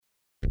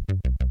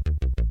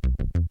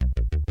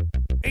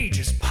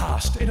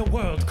past, in a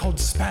world called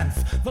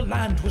Spanth, the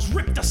land was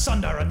ripped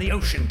asunder and the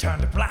ocean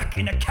turned black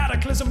in a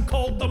cataclysm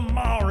called the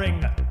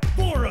Marring.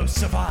 Boros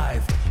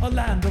survived, a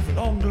land of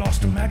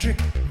long-lost magic,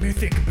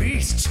 mythic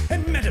beasts,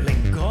 and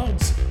meddling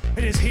gods.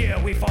 It is here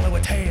we follow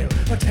a tale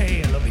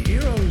of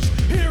heroes,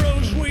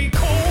 heroes we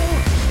call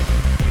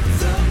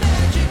the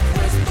Magic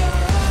Quest Boys.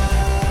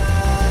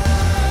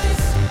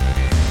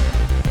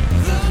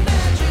 The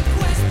Magic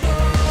Quest Boys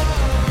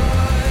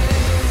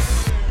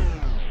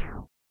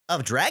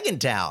of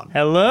Dragontown.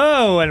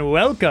 Hello and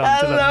welcome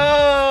to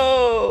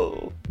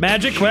the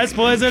Magic Quest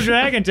Boys of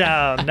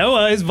Dragontown.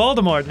 Noah is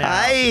Voldemort now.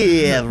 Hi,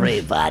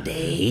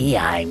 everybody.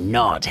 I'm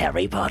not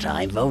Harry Potter,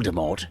 I'm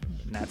Voldemort.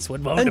 That's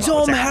what Voldemort And I'm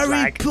sounds Harry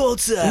like.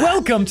 Potter.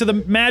 Welcome to the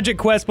Magic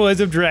Quest Boys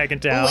of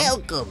Dragontown.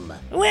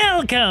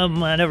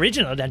 Welcome. An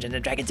original Dungeons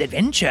 & Dragons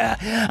adventure.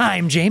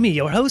 I'm Jamie,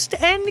 your host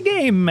and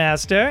game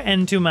master,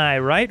 and to my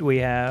right we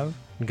have...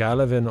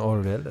 Galavin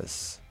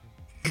Aurelis.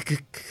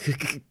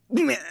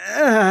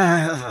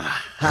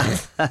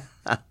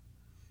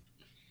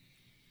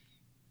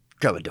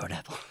 Grow a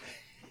doorapple.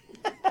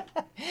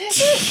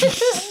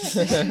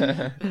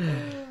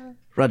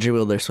 Roger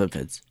Wilder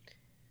Swimfids.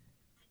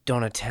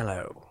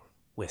 Donatello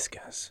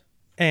Whiskers.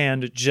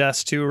 And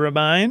just to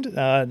remind,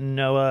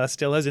 Noah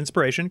still has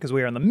inspiration because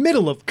we are in the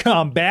middle of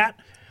combat.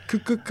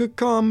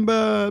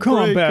 Combat.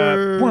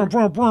 Brum,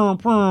 brum, brum,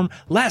 brum.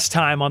 Last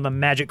time on the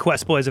Magic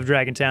Quest Boys of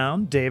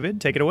Dragontown,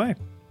 David, take it away.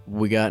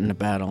 We got in a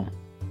battle.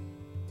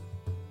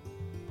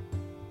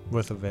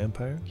 With a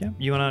vampire? Yeah,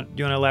 you wanna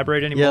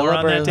elaborate any more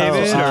on that,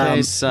 David?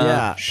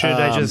 Yeah. Should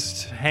I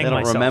just hang don't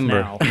myself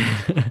remember.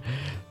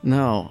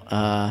 now?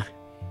 No,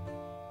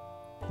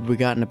 we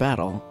got in a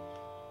battle.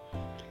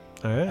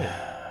 All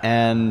right.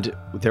 And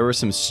there were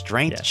some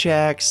strength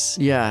checks.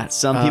 Yeah.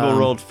 Some people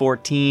rolled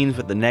 14s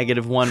with the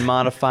 -1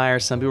 modifier.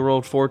 Some people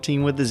rolled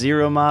 14 with the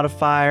 0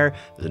 modifier.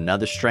 There's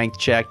another strength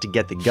check to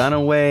get the gun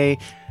away.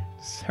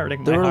 It's hurting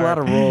my There were a lot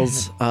heart. of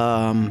rolls.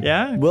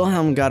 Yeah?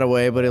 Wilhelm got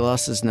away, but he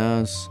lost his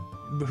nose.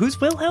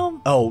 Who's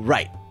Wilhelm? Oh,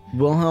 right.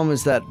 Wilhelm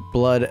is that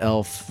blood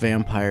elf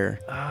vampire.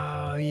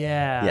 Oh,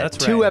 yeah. Yeah, that's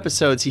two right.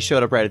 episodes. He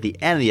showed up right at the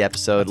end of the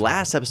episode.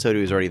 Last episode,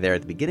 he was already there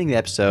at the beginning of the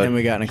episode. And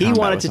we got in a He combat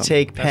wanted with to him.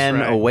 take That's Penn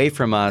right. away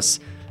from us,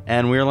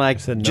 and we were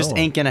like, said just no.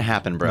 ain't gonna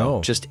happen, bro.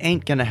 No. Just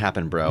ain't gonna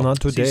happen, bro. Not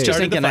today. Just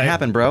started ain't the gonna fight.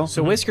 happen, bro.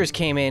 So Whiskers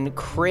came in,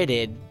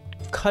 critted,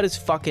 cut his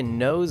fucking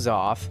nose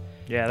off.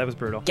 Yeah, that was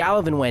brutal.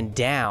 Galavin went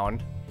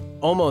down,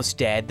 almost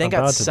dead, then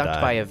About got to sucked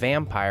die. by a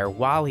vampire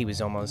while he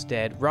was almost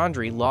dead.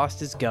 Rondry lost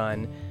his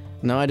gun.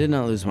 No, I did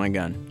not lose my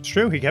gun. It's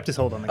true, he kept his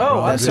hold on the gun. Oh,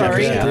 I'm That's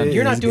sorry. yeah.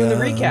 You're not doing the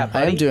recap, I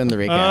buddy. am doing the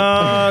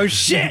recap. Oh,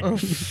 shit!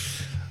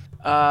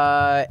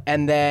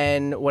 And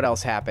then what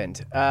else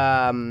happened?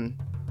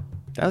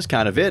 That was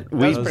kind of it.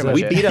 was pretty much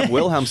We it. beat up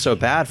Wilhelm so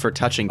bad for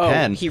touching Oh,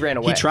 Penn. he ran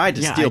away. He tried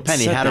to Yeah, steal I Penn.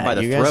 He said had her that. by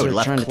the You guys throat. were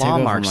Left trying to take claw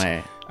over marks. my-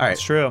 All right,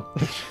 It's true.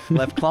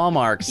 left claw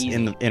marks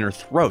Easy. in her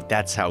throat.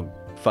 That's how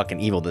fucking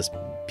evil this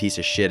piece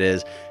of shit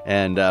is.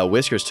 And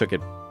Whiskers took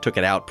it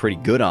out pretty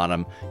good on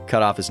him.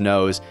 Cut off his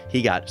nose.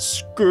 He got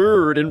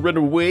scared and ran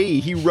away.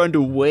 He run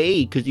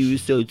away because he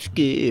was so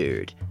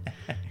scared.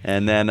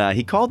 And then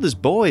he called his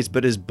boys,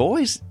 but his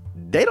boys,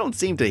 they don't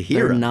seem to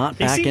hear They're him. not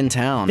back in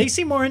town. They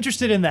seem more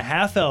interested in the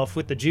half-elf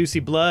with the juicy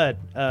blood.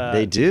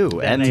 They do.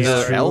 And they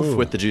the are. elf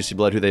with the juicy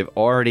blood, who they've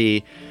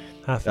already...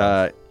 Half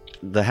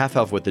the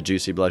half-elf with the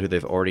juicy blood, who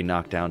they've already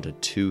knocked down to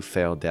 2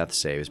 failed death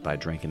saves by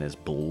drinking his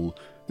blood.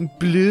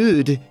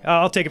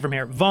 I'll take it from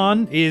here.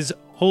 Vaughn is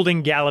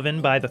holding Galavin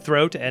by the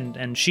throat,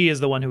 and she is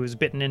the one who was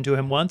bitten into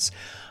him once.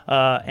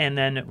 And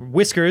then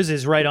Whiskers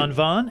is right on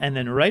Vaughn, and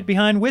then right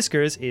behind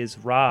Whiskers is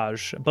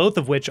Raj, both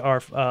of which are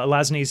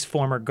Lasny's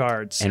former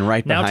guards. And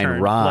right now behind turned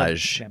blood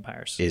Raj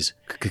vampires. is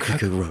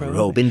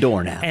Robin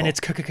Dornapple. And it's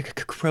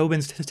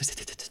Krobin's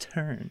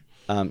turn.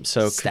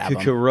 So Stab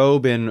him.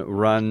 Robin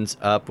runs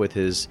up with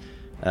his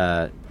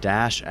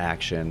dash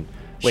action.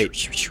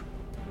 Wait,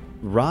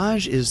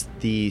 Raj is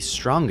the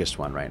strongest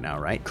one right now,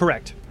 right?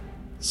 Correct.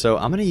 So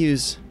I'm gonna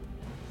use...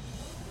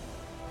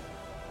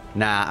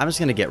 Nah, I'm just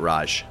gonna get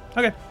Raj.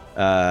 Okay.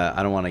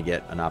 I don't want to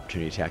get an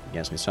opportunity attack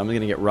against me, so I'm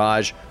gonna get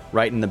Raj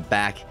right in the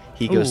back.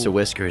 He goes Ooh. to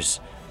Whiskers.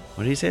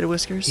 What did he say to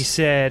Whiskers? He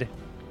said,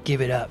 "Give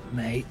it up,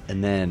 mate."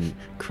 And then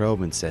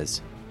Krobin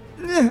says,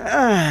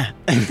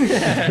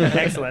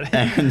 Excellent.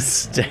 and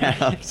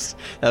stabs.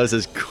 That was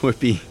his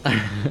quippy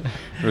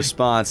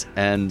response.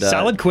 And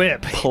Solid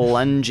quip.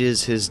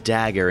 plunges his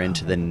dagger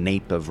into the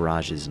nape of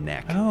Raj's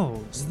neck.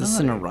 Oh, Is this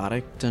an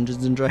erotic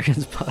Dungeons and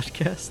Dragons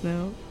podcast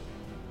now?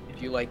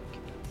 If you like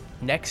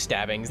neck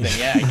stabbings, then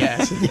yeah, I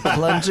guess.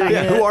 Plunging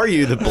Yeah, who are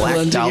you, the Black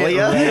plunging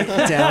Dahlia? it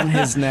right down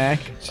his neck.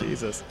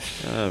 Jesus.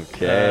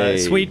 Okay.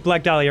 Sweet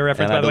Black Dahlia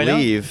reference, And by I the way. no?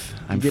 believe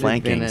I'm get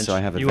flanking, advantage. so I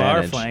have You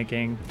advantage. are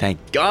flanking.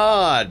 Thank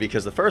God,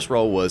 because the first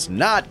roll was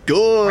not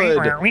good.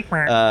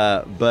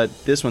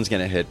 But this one's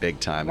going to hit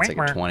big time. It's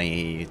like a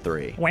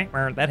 23.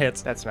 That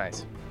hits. That's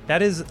nice.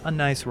 That is a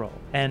nice roll,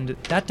 and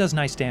that does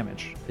nice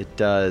damage. It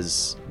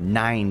does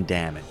 9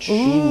 damage.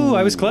 Ooh,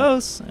 I was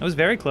close. I was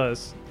very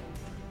close.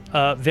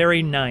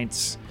 Very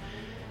nice.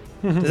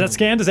 Does that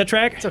scan? Does that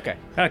track? It's okay.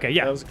 Okay,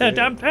 yeah. That was great.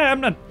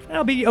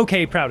 I'll be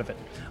okay proud of it.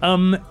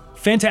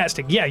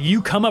 Fantastic. Yeah,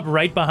 you come up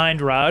right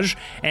behind Raj,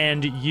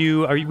 and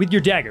you are with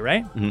your dagger,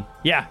 right? Mm-hmm.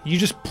 Yeah, you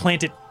just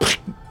plant it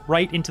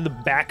right into the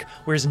back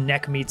where his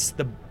neck meets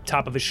the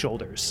top of his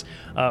shoulders,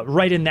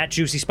 right in that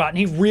juicy spot, and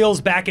he reels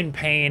back in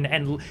pain,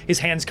 and his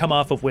hands come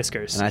off of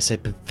Whiskers. And I say,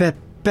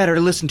 better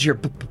listen to your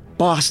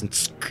boss and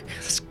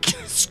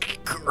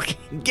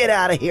get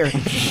out of here.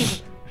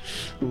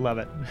 Love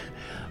it.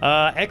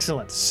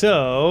 Excellent.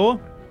 So,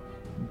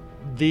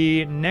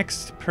 the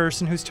next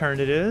person whose turn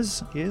it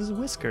is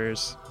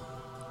Whiskers.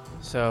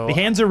 So The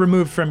hands are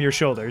removed from your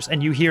shoulders,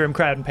 and you hear him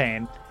cry in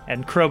pain.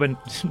 And Krobin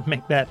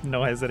make that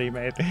noise that he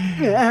made.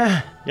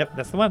 Yep,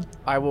 that's the one.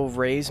 I will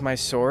raise my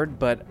sword,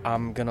 but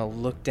I'm gonna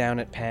look down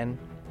at Penn,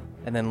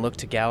 and then look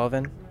to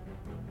Galavin,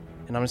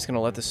 and I'm just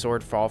gonna let the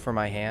sword fall from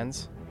my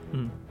hands.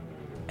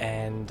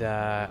 And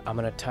I'm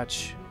gonna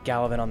touch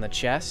Galavin on the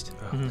chest.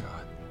 Oh God.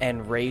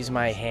 And raise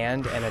my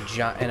hand, and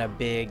a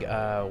big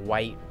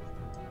white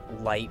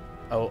light.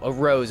 Oh, a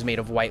rose made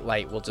of white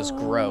light will just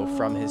grow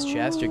from his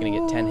chest. You're gonna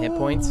get 10 hit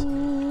points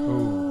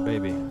Ooh,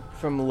 baby.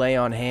 from lay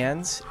on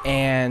hands,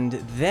 and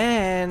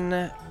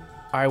then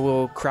I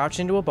will crouch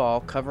into a ball,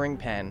 covering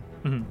Penn,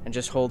 and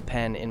just hold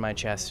Penn in my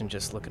chest and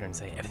just look at her and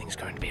say, "Everything's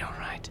going to be all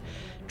right.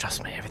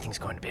 Trust me, everything's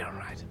going to be all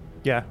right."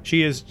 Yeah,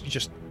 she is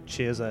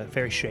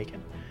very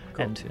shaken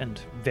and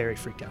very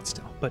freaked out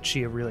still. But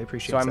she really So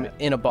appreciates I'm that.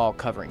 in a ball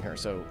covering her.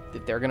 So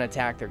if they're gonna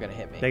attack, they're gonna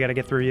hit me. They got to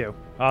get through you.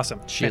 Awesome.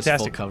 She has full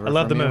Fantastic. cover I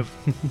love the from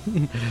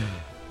you. move.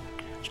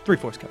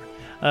 3/4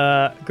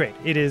 cover. Great.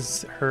 It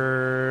is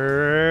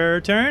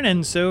her turn,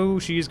 and so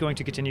she is going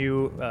to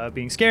continue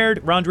being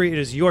scared. Rondri, it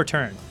is your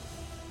turn.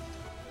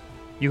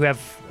 You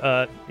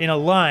have, in a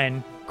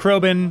line,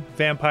 Krobin,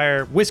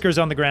 vampire, Whiskers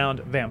on the ground,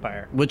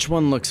 vampire. Which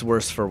one looks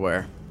worse for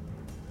wear?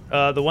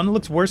 The one that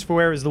looks worse for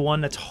wear is the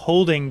one that's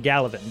holding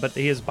Galavin, but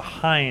he is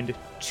behind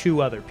 2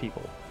 other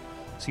people.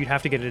 So you'd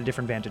have to get at a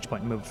different vantage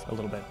point and move a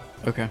little bit.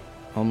 Okay.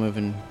 I'll move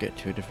and get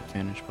to a different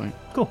vantage point.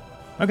 Cool.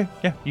 Okay,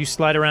 yeah. You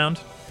slide around.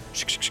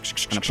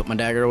 And I put my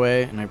dagger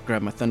away, and I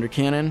grab my thunder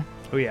cannon,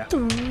 Oh, yeah.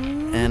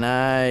 and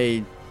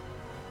I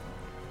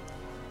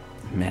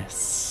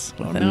miss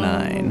with a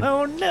 9.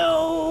 Oh,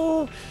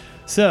 no.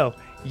 So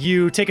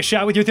you take a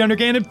shot with your thunder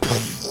cannon.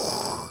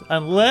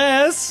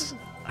 Unless...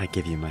 I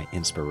give you my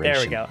inspiration.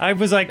 There we go. I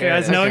was like,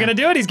 is Noah going to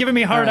do it? He's giving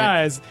me hard All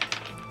right. eyes.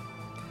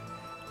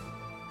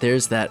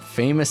 There's that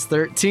famous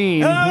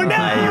 13. Oh, no!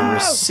 I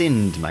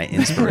rescind my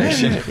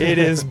inspiration. It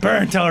is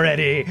burnt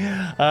already.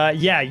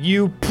 Yeah,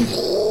 you,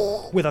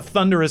 with a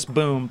thunderous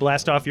boom,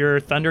 blast off your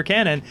thunder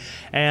cannon,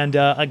 and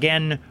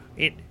again,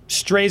 it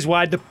strays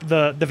wide.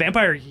 The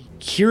vampire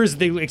hears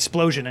the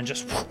explosion and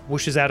just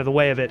whooshes out of the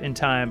way of it in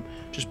time,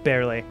 just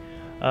barely.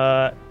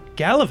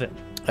 Galavin,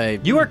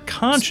 you are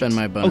conscious. Spend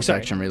my bonus sorry.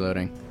 action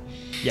reloading.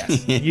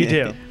 Yes, you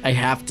do. I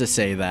have to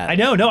say that. I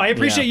know. No, I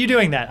appreciate Yeah. you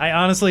doing that. I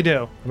honestly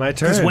do. My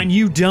turn. Because when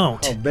you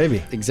don't, Oh,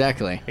 baby.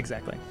 Exactly.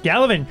 exactly,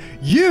 Galavin,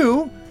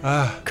 you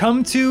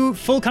come to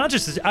full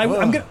consciousness.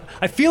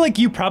 I feel like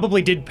you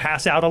probably did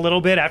pass out a little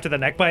bit after the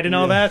neck bite and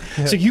all that.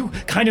 So you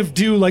kind of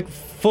do like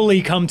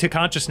fully come to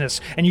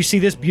consciousness, and you see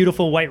this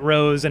beautiful white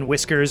rose and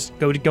Whiskers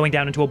going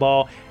down into a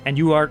ball, and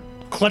you are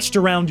clutched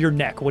around your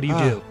neck. What do you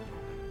do?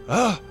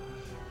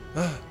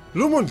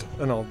 Lumund!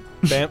 And I'll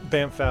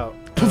bamf out.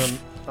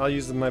 I'll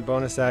use my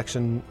bonus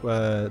action,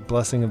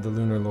 Blessing of the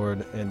Lunar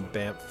Lord, and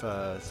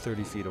bamf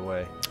 30 feet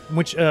away.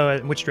 Which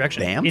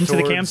direction? Bam? Into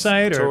the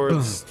campsite or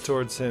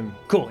Towards him.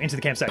 cool into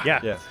the campsite?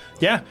 Yeah.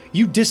 Yeah.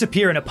 You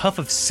disappear in a puff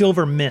of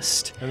silver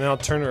mist, And then I'll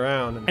turn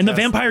around and the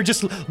cast- vampire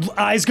just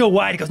eyes go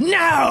wide. He goes,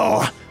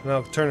 "No!" And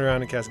I'll turn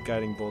around and cast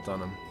Guiding Bolt on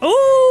him.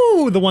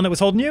 Ooh, the one that was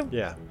holding you.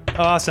 Yeah.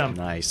 Awesome.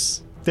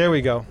 Nice. There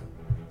we go.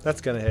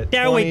 That's gonna hit.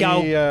 There we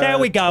go. There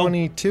we go.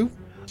 22.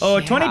 Oh,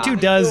 22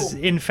 does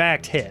in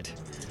fact hit.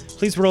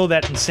 Please roll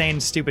that insane,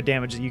 stupid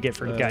damage that you get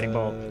for guiding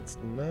bolt. That's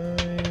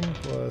 9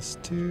 plus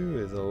 2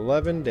 is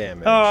 11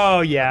 damage. Oh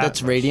yeah.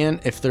 That's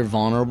radiant. If they're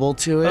vulnerable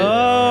to it,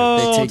 Oh,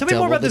 they take tell me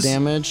more double about the this.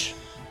 damage.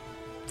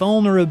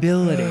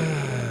 Vulnerability.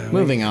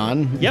 Moving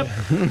on. Yep.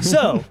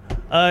 So,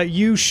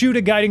 you shoot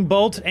a guiding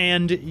bolt,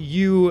 and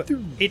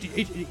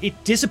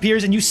it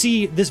disappears, and you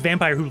see this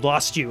vampire who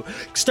lost you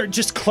start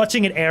just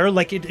clutching at air,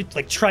 like it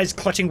like tries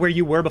clutching where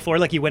you were before,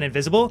 like you went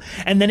invisible,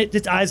 and then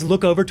its eyes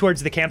look over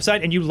towards the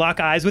campsite, and you lock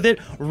eyes with it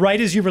right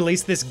as you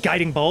release this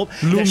guiding bolt.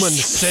 Lumen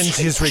sends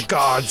his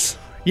regards.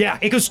 Yeah,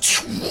 it goes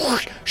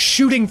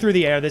shooting through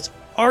the air, this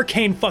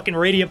arcane fucking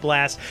radiant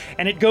blast,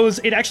 and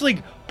it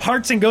actually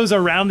parts and goes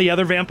around the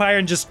other vampire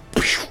and just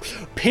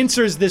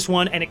pincers this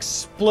one and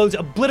explodes,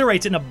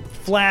 obliterates it in a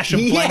flash of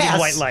blinding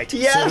white light.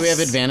 Yes. So do we have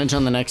advantage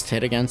on the next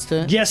hit against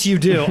it? Yes, you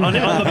do. On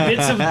the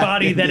bits of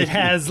body that it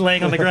has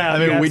laying on the ground. I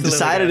mean, you we absolutely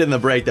decided do. in the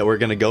break that we're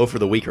going to go for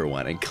the weaker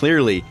one, and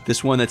clearly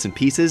this one that's in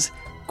pieces,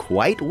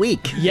 quite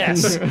weak.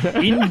 Yes,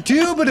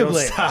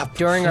 indubitably.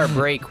 During our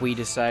break, we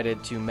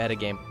decided to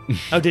metagame.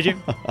 Oh, did you?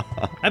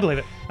 I believe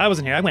it. I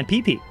wasn't here. I went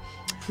pee-pee.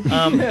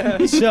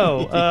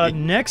 So,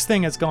 next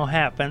thing that's going to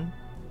happen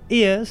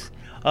is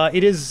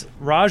it is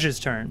Raj's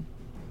turn.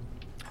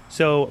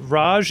 So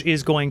Raj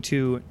is going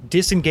to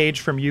disengage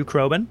from you,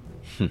 Krobin.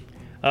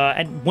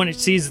 And when it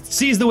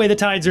sees the way the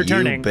tides are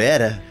turning, You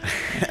better.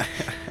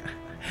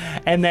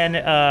 and then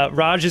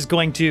Raj is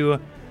going to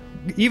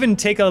even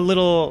take a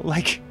little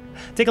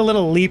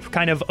leap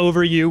kind of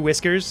over you,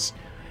 Whiskers,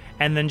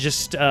 and then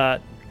just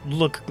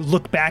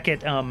look back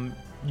at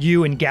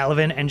you and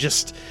Galavin and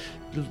just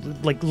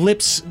like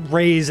lips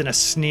raise in a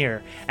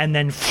sneer, and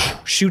then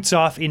shoots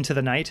off into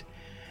the night,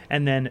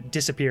 and then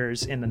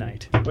disappears in the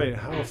night. Wait,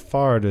 how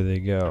far do they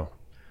go?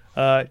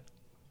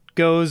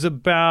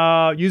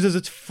 Uses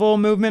its full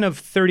movement of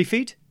 30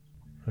 feet,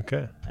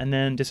 Okay. and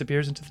then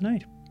disappears into the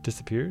night.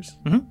 Disappears?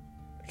 Mhm.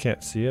 I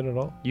can't see it at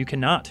all. You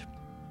cannot.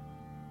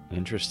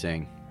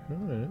 Interesting. All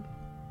right.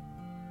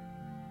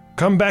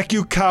 Come back,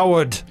 you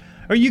coward!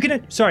 Or you can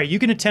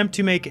attempt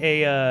to make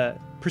a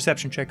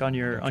perception check on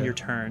your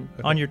turn.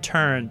 On your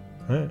turn.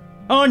 All right.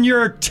 On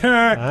your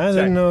turn. I Sorry.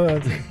 didn't know.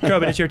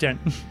 Krobin, it's your turn.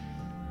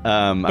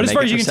 But as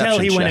far as you can tell,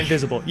 he went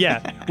invisible. Yeah,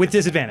 with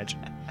disadvantage.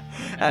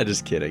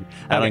 Just kidding.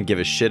 I don't give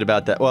a shit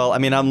about that. Well, I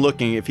mean, I'm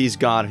looking. If he's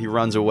gone, if he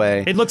runs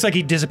away. It looks like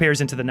he disappears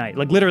into the night,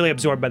 like literally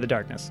absorbed by the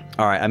darkness.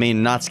 All right. I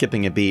mean, not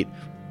skipping a beat.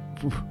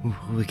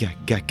 We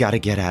gotta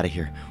get out of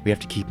here. We have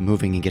to keep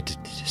moving and get to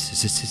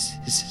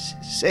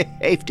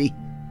safety.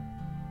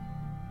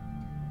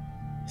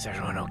 Is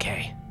everyone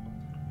okay?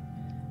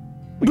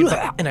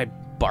 And I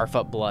barf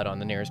up blood on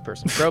the nearest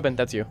person. Krobin,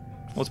 that's you.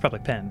 Well, it's probably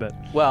Penn, but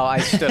Well, I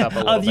stood up a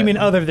little bit. you mean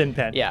other than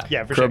Penn? Yeah.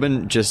 Yeah, for sure.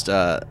 Krobin just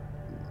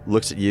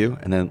looks at you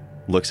and then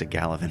looks at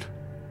Galavin.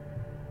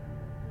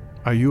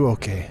 Are you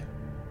okay?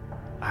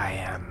 I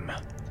am.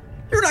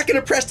 You're not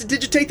gonna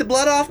prestidigitate the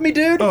blood off me,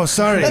 dude. Oh,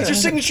 sorry. That's your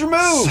signature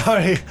move.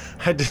 Sorry,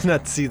 I did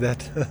not see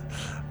that.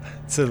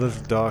 It's a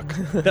little dark.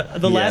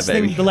 The last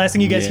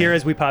thing you guys Yeah. hear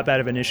as we pop out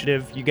of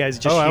initiative, you guys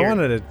just I hear.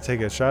 wanted to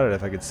take a shot at it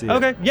if I could see it.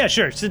 Okay, yeah,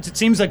 sure. Since it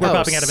seems like we're Oh,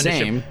 popping out of same.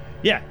 initiative.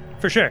 Yeah,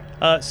 for sure.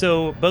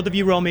 So both of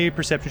you roll me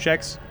perception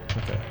checks.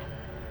 Okay.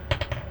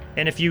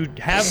 And if you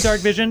have dark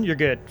vision, you're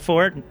good.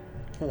 4.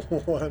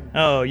 One.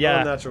 Oh,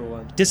 yeah. Natural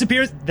one.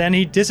 Disappears. Then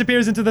he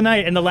disappears into the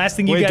night, and the last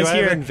thing you Wait, guys do I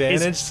hear have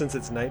advantage is since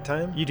it's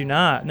nighttime? you do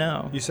not.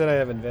 No. You said I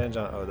have advantage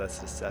on. Oh, that's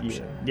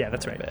deception. Yeah,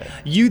 that's right.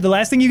 The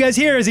last thing you guys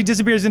hear as he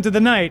disappears into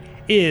the night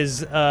is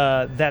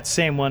that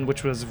same one,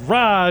 which was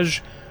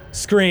Raj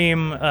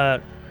scream,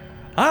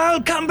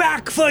 "I'll come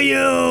back for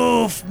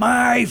you,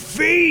 my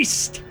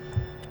feast!"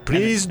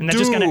 Please And do. that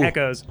just kind of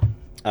echoes.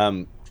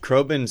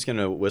 Krobin's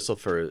gonna whistle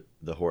for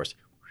the horse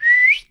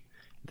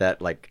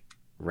that like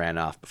ran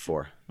off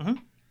before,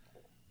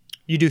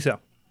 You do so.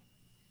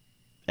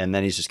 and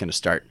then he's just gonna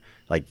start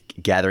like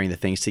gathering the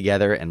things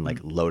together and like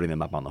loading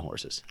them up on the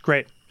horses.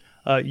 Great.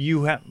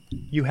 You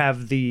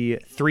have the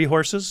 3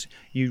 horses.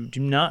 You do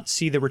not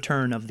see the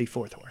return of the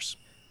 4th horse.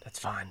 That's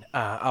fine.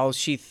 I'll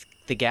sheath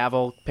the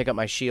gavel, pick up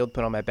my shield,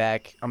 put on my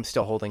back. I'm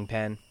still holding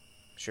Pen.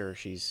 Sure,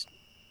 she's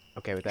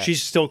okay with that.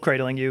 She's still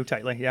cradling you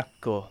tightly. Yeah.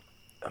 cool.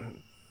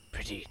 I'm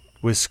pretty.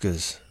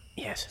 Whiskers,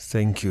 Yes.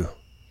 thank you.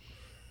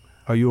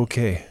 Are you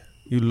okay?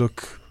 You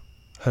look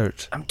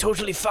hurt. I'm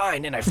totally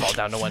fine, and I fall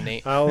down to one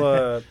knee.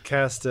 I'll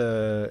cast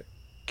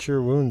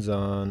Cure Wounds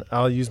on.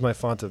 I'll use my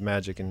font of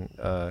magic and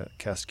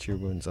cast Cure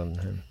Wounds on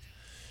him.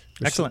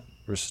 Excellent.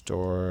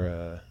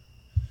 Restore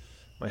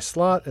my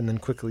slot and then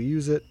quickly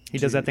use it. He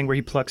does that thing where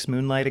he plucks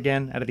moonlight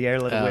again out of the air,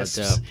 let it Oh,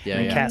 wisps, dope. Yeah,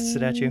 and yeah. casts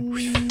it at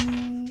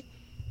you.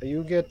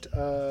 You get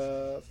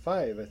 5,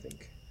 I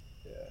think.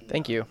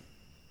 Thank you.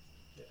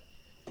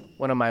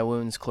 One of my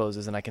wounds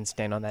closes, and I can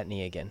stand on that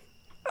knee again.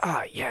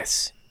 Ah,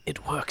 yes.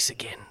 It works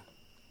again.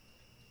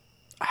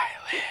 I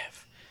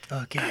live.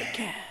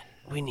 Okay.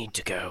 We need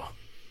to go.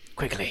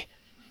 Quickly.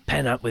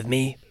 Pen up with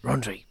me.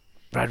 Rondri,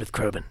 ride with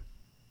Krobin.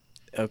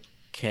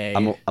 Okay.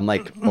 I'm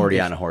like already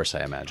on a horse,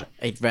 I imagine.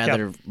 I'd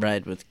rather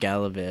ride with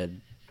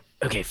Galavid.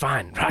 Okay,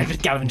 fine. Ride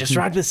with Galvin. Just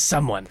ride with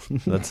someone.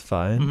 That's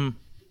fine.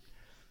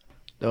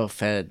 No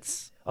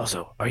offense.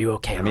 Also, are you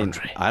okay, I mean,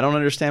 Rondri? I don't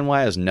understand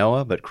why as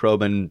Noah, but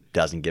Krobin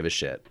doesn't give a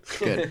shit.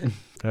 Good.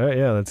 All right,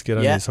 yeah, let's get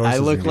on Yeah, these horses.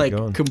 I look and get like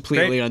going.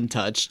 completely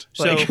untouched.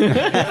 So, yep.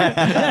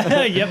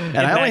 And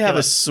I only have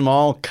a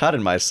small cut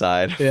in my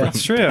side.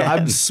 That's true.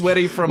 I'm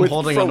sweaty from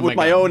holding on to with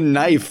my gun. own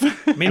knife.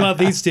 Meanwhile,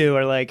 these two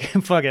are like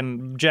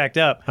fucking jacked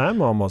up. I'm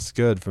almost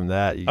good from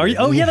that. Are you?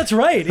 Oh yeah, that's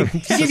right. He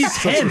gave you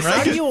 10, How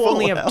right? do you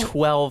only have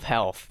 12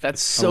 health?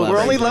 That's so We're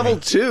only crazy. level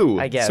 2.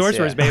 I guess.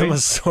 Sorcerers, yeah. baby. I'm a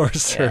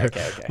sorcerer.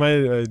 Yeah, okay.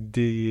 My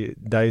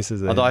dice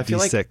is a Although I feel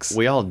D6. like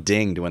we all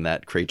dinged when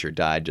that creature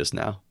died just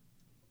now.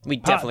 We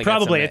definitely got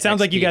Probably. some It sounds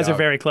like you XP, guys are dog.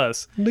 very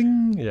close.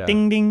 Ding. Yeah.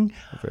 Ding ding.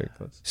 Very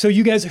close. So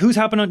you guys, who's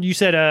hopping on? You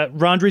said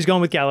Rondri's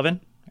going with Galavin,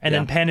 and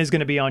then Yeah. Penn is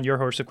going to be on your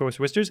horse, of course,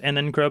 Whiskers, and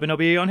then Krobin will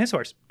be on his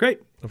horse. Great,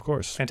 Of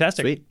course.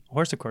 fantastic. Sweet.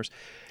 Horse, of course.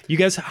 You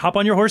guys hop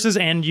on your horses,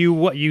 and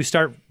you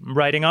start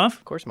riding off.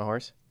 Of course, my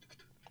horse.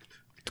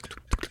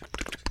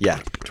 Yeah,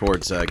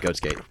 towards Goat's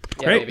Gate.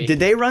 Yeah, Great. baby. Did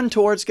they run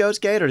towards Goat's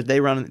Gate or did they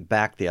run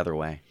back the other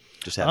way?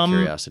 Just out of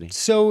curiosity.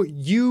 So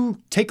you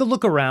take a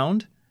look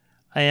around,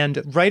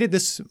 and right at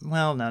this,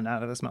 well, no,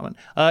 not at this moment.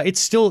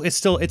 It's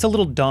a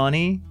little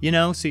dawny, you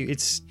know. So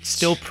it's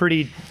still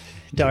pretty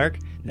dark.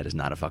 That is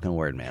not a fucking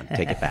word, man.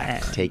 Take it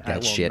back. Take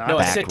that shit Noah,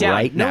 back sit down.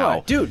 right Noah,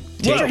 now. dude.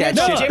 Take that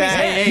Noah, shit back.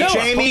 Jamie, Hey, Noah,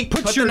 Jamie,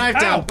 put put your the knife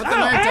down. Put the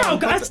knife down.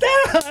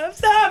 God,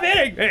 stop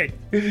hitting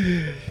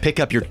me. Pick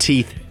up your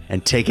teeth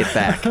and take it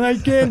back. I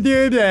can't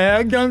do that.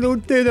 I can't go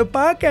to the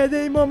podcast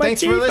anymore. My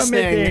Thanks for teeth are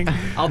listening. missing.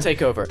 I'll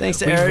take over. Thanks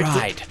to we Eric.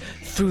 ride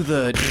through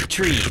the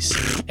trees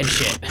and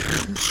shit.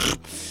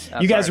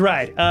 You guys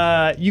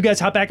ride. You guys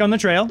hop back on the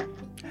trail,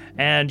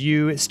 and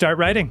you start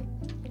riding.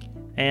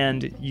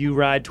 And you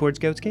ride towards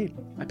Goat's Gate.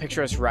 I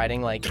picture us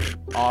riding like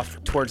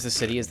off towards the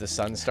city as the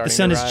sun's starting The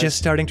sun to is rise. just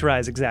starting to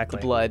rise, exactly.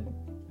 Blood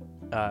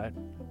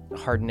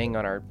hardening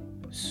on our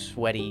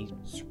sweaty,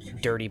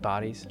 dirty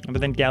bodies.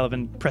 But then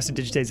Galavin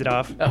prestidigitates it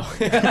off. Oh.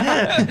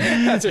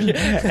 That's what,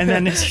 And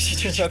then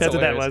that's what that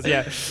hilarious. was,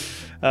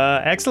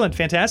 yeah. Excellent,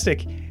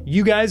 fantastic.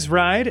 You guys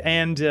ride,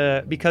 and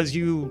because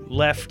you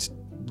left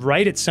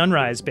right at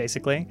sunrise,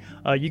 basically,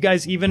 you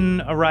guys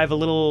even arrive a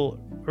little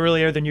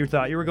earlier than you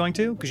thought you were going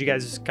to, because you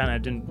guys kind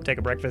of didn't take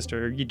a breakfast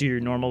or you do your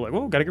normal, like,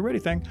 oh, gotta get ready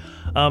thing.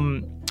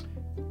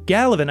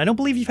 Galavin, I don't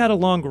believe you've had a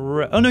long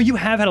oh, no, you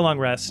have had a long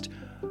rest.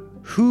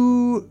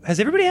 Has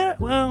everybody had it?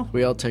 Well,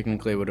 We all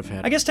technically would have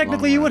had. I guess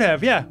technically you would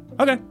have, yeah.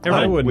 Okay, never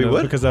I mind. wouldn't have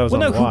would? because I was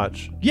Well, on no, who-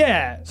 watch.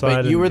 Yeah. So I But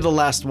you didn't- were the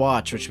last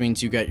watch, which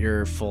means you got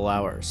your full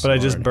hours. But I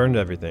just already. burned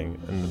everything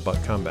in the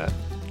combat.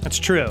 That's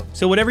true.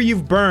 So whatever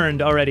you've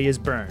burned already is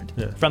burned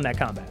Yeah. from that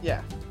combat.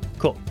 Yeah.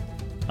 Cool.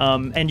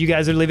 And you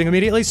guys are leaving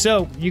immediately,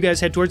 so you guys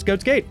head towards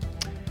Goat's Gate.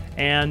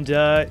 And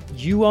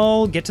you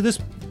all get to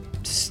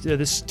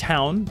this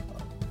town.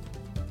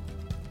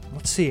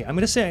 Let's see. I'm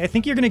going to say, I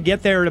think you're going to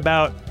get there at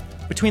about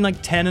between like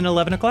 10 and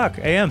 11 o'clock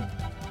a.m.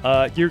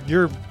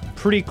 You're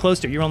pretty close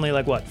to it. You're only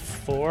like, what,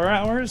 4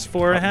 hours?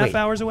 4.5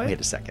 hours away? Wait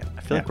a second.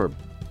 I feel like Yeah. we're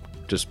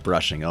just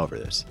brushing over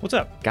this. What's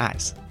up?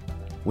 Guys,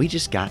 we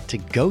just got to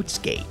Goat's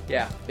Gate.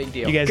 Yeah, big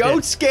deal. You guys did.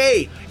 Goat's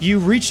Gate! You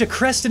reach a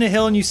crest in a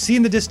hill, and you see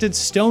in the distance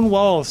stone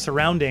walls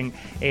surrounding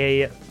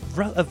a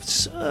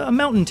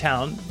mountain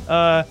town.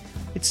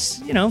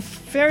 It's,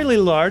 fairly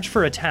large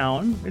for a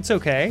town. It's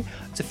okay.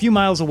 It's a few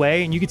miles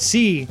away, and you could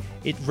see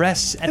it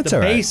rests at It's the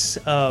all right. base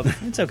of.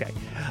 It's okay.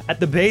 At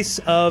the base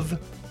of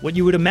what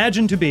you would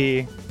imagine to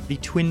be the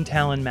Twin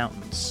Talon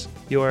Mountains.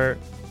 Where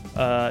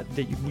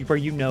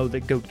you know the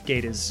Goat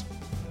Gate is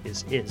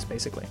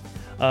basically.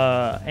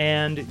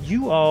 And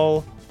you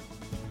all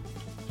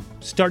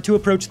start to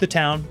approach the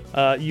town.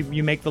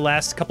 You make the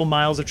last couple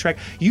miles of trek.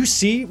 You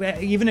see,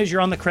 even as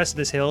you're on the crest of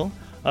this hill,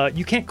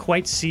 you can't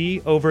quite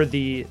see over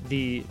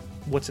the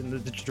what's in the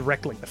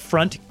direct, like the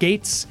front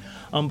gates,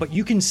 but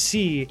you can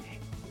see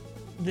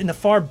in the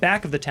far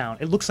back of the town.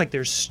 It looks like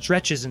there's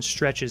stretches and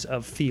stretches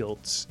of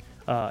fields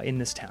in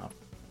this town.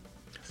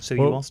 So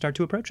you Well, all start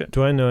to approach it.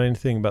 Do I know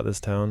anything about this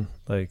town?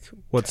 Like,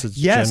 what's its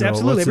Yes, general,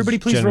 absolutely. what's it Everybody,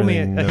 please roll me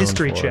generally a known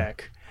history for?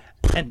 check.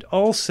 And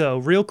also,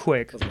 real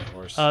quick,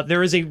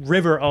 there is a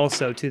river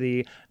also to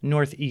the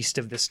northeast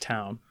of this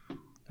town,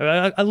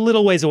 a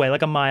little ways away,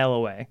 like a mile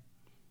away.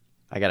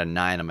 I got a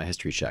 9 on my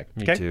history check.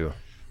 Me Okay. too.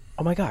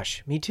 Oh my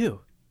gosh, me too.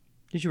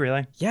 Did you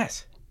really?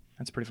 Yes.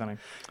 That's pretty funny.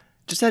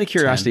 Just out of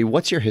curiosity,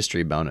 what's your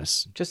history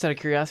bonus? Just out of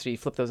curiosity,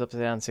 flip those upside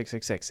down.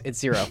 666. It's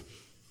 0.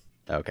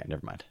 Okay,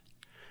 never mind.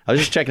 I was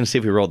just checking to see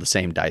if we rolled the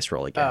same dice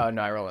roll again. Oh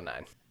no, I roll a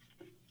 9.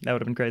 That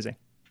would have been crazy.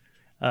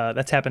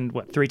 That's happened,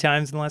 3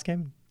 times in the last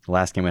game? The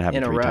last game would happen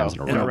In a 3 row. times in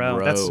a row. In a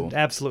row. That's row.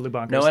 absolutely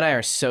bonkers. Noah and I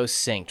are so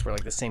synced. We're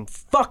like the same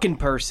fucking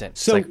person.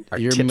 so, Like our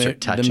Your tips mo- are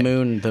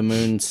touching. the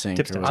moon sync.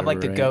 Tips or touch. I'm like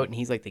the whatever, goat right? and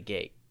he's like the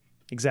gate.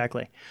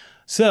 exactly.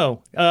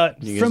 So, You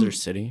guys from are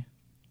city.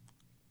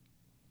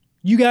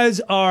 you guys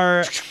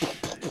are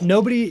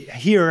nobody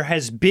here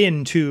has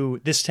been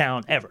to this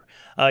town ever.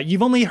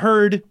 You've only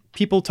heard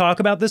people talk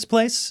about this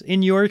place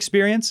in your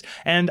experience,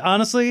 and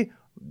honestly,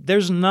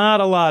 there's not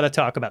a lot of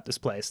talk about this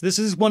place. This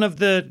is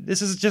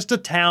just a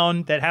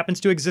town that happens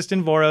to exist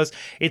in Voros.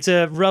 It's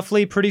a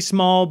roughly pretty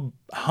small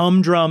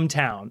humdrum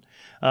town.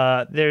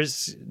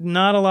 There's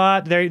not a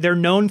lot. They're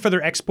known for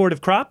their export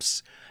of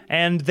crops,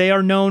 and they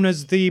are known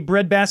as the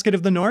breadbasket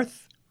of the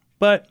North,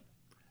 but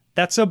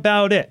that's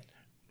about it.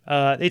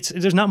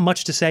 There's not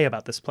much to say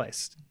about this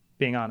place,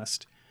 being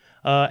honest.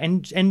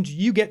 And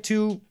you get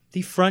to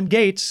the front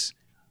gates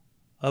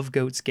of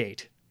Goat's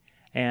Gate,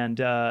 and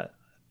I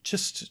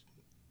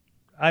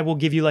will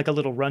give you like a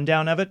little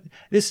rundown of it.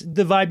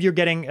 The vibe you're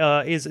getting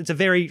is it's a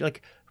very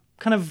like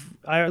kind of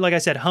like I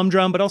said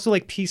humdrum, but also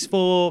like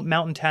peaceful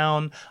mountain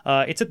town.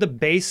 It's at the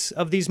base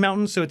of these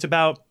mountains, so it's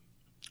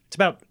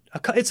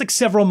like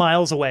several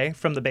miles away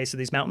from the base of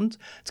these mountains.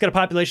 It's got a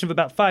population of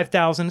about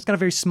 5,000. It's got a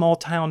very small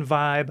town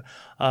vibe.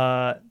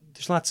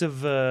 There's lots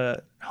of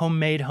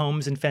homemade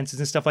homes and fences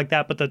and stuff like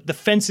that. But the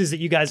fences that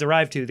you guys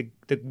arrive to,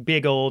 the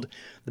big old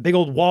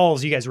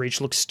walls you guys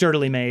reach look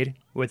sturdily made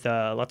with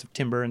lots of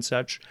timber and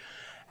such.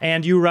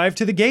 And you arrive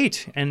to the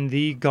gate, and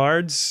the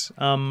guards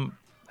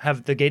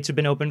the gates have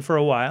been open for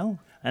a while,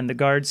 and the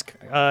guards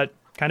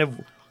kind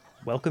of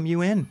welcome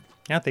you in.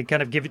 Yeah, they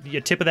kind of give you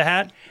a tip of the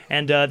hat,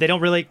 and they're not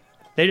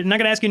going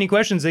to ask you any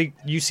questions.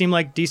 You seem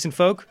like decent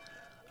folk.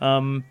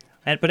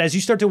 But as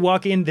you start to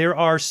walk in, there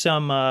are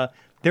some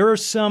there are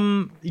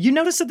some. You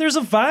notice that there's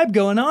a vibe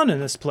going on in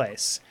this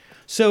place.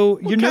 So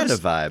you're kind of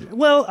vibe?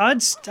 Well, I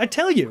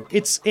tell you,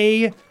 it's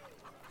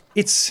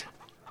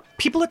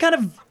people are kind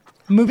of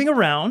moving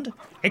around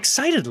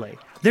excitedly.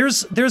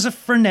 There's a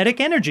frenetic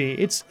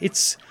energy.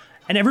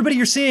 And everybody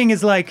you're seeing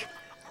is like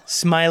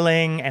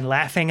smiling and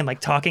laughing and like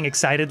talking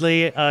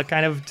excitedly,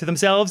 kind of to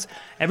themselves.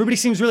 Everybody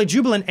seems really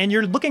jubilant, and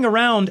you're looking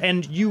around,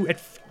 and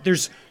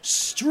there's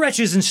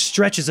stretches and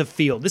stretches of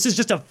field. This is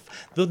just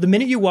the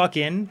minute you walk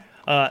in,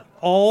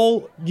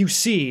 all you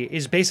see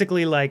is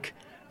basically like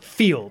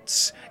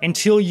fields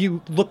until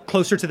you look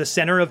closer to the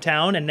center of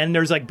town, and then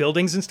there's like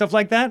buildings and stuff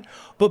like that.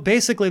 But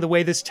basically the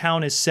way this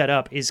town is set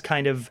up is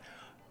kind of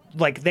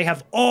like they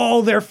have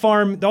all their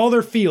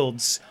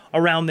fields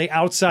around the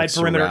outside Like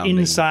perimeter surrounding.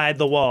 inside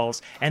the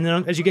walls. And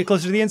then as you get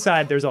closer to the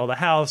inside, there's all the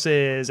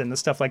houses and the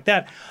stuff like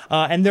that.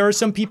 And there are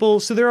some people,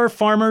 so there are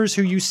farmers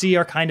who you see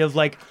are kind of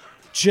like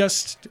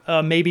just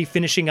maybe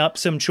finishing up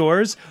some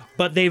chores,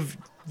 but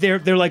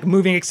they're like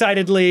moving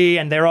excitedly,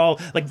 and they're all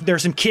like,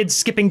 there's some kids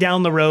skipping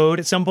down the road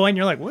at some point, and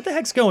you're like, what the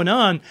heck's going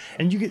on?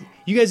 And you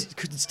guys,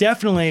 it's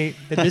definitely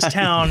that this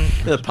town,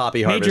 The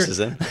poppy harvest is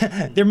in.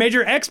 their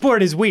major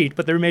export is wheat,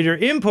 but their major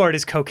import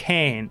is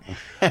cocaine.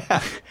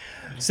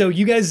 So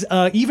you guys,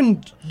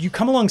 you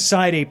come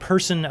alongside a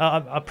person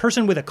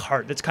with a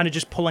cart that's kind of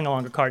just pulling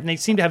along a cart, and they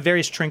seem to have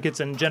various trinkets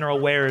and general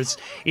wares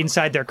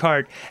inside their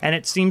cart, and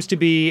it seems to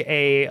be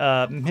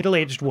a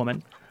middle-aged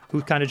woman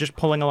who's kind of just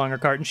pulling along her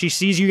cart, and she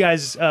sees you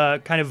guys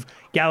kind of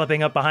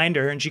galloping up behind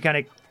her, and she kind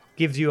of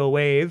gives you a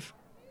wave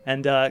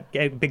and a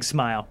big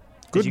smile.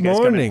 as you Good guys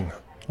come in. morning.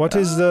 What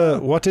is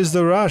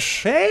the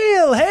rush?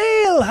 Hail,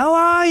 hail! How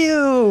are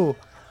you?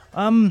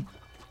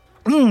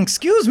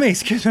 Excuse me.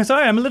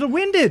 Sorry, I'm a little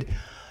winded.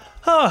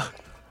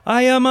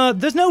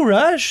 There's no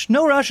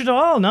rush at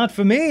all. Not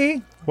for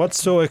me.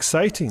 What's so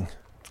exciting?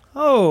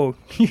 Oh,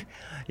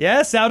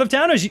 yes, out of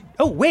towners.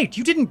 Oh, wait,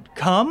 you didn't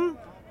come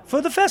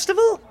for the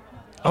festival?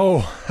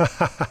 Oh,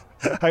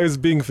 I was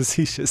being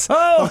facetious.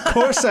 Oh. Of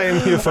course I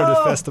am here for the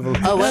festival.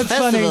 Oh, what That's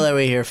festival funny. are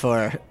we here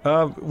for?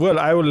 Well,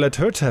 I will let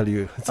her tell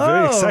you. It's very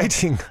Oh.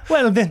 exciting.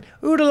 Well, then,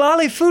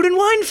 Oodalali Food and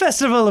Wine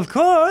Festival, of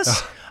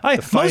course.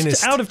 Most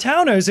finest.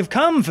 out-of-towners have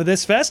come for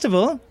this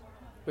festival.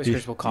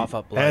 Whiskers will cough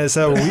up blood. As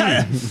are we.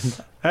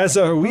 As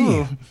are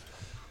we.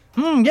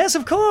 Yes,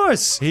 of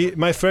course.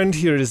 My friend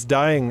here is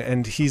dying,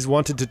 and he's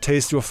wanted to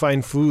taste your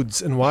fine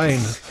foods and wine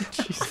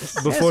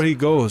before he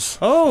goes.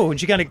 Oh, and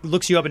she kind of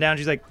looks you up and down.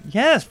 She's like,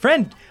 yes,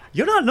 friend,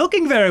 you're not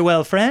looking very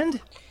well, friend.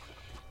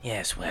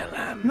 Yes, well,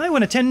 You might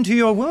want to tend to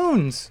your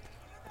wounds.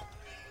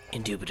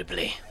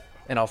 indubitably.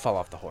 And I'll fall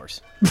off the horse.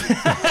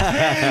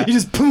 You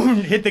just boom,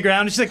 hit the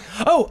ground. And she's like,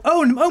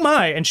 oh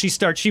my. And she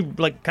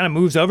like kind of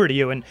moves over to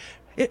you and,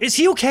 is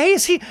he okay?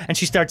 Is he? And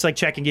she starts like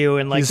checking you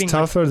and like He's being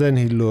tougher than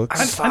he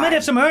looks. like, I might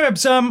have some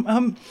herbs.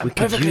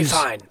 Perfectly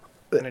fine.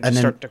 And I just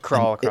start to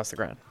crawl across the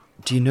ground.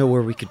 Do you know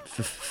where we could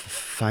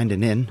find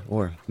an inn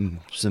or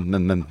some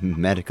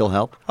medical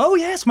help? Oh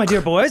yes, my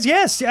dear boys.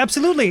 Yes,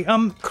 absolutely.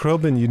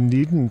 Krobin, you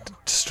needn't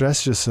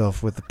stress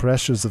yourself with the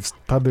pressures of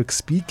public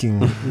speaking.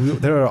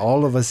 There are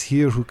all of us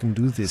here who can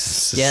do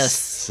this.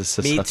 Yes,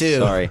 me too.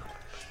 Sorry.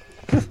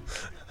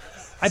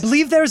 I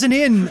believe there's an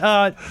inn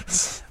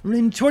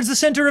towards the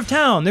center of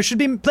town. There should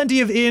be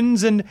plenty of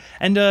inns, and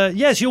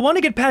yes, you'll want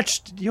to get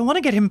patched. You'll want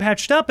to get him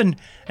patched up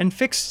and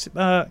fixed.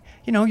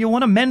 You'll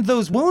want to mend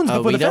those wounds Oh,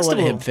 before we the don't want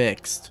festival. him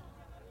fixed.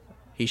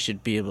 He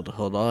should be able to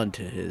hold on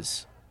to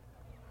his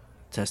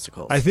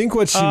testicles. I think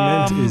what she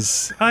meant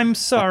is I'm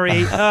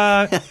sorry.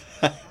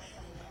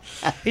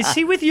 Is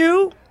he with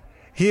you?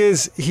 he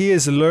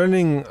is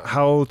learning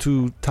how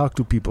to talk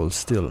to people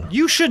still.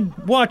 You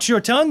should watch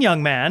your tongue,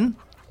 young man.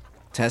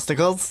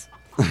 Testicles?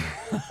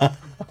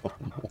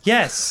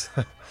 Yes.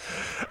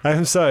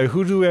 I'm sorry,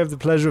 who do we have the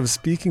pleasure of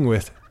speaking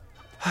with?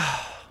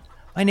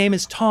 My name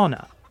is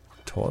Tawna.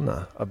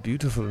 Torna, a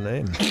beautiful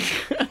name.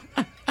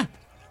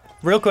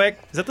 Real quick,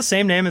 is that the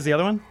same name as the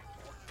other one?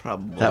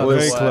 Probably. That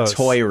was Very close.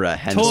 Toira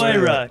Hensberg.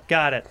 Toira.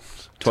 Got it.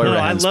 Toira Oh,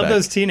 I love Hensbeck.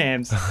 those T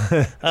names.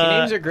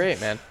 Names are great,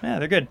 man. Yeah,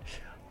 they're good.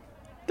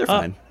 They're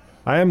fine.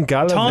 I am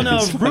Galvin.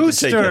 Tawna take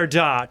Rooster it.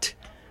 Dot.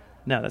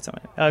 No, that's not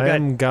it. Go I ahead.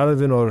 am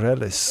Galvin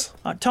Aurelius.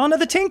 Tawna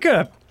the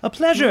Tinker. A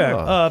pleasure,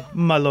 Ah.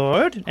 my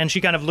lord. And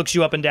she kind of looks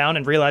you up and down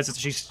and realizes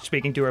she's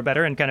speaking to her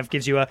better and kind of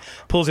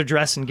pulls her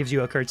dress and gives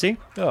you a curtsy.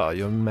 Oh,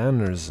 your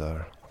manners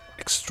are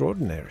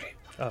extraordinary.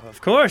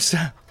 Of course,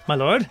 my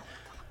lord.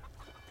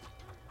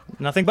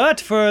 Nothing but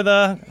for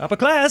the upper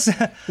class.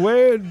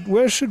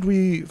 Where should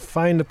we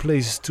find a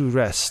place to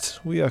rest?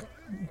 We are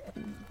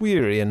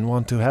weary and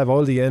want to have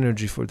all the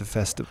energy for the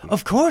festival.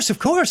 Of course.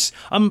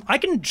 I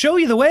can show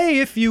you the way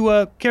if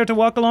you care to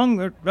walk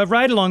along or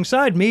ride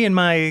alongside me in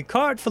my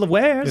cart full of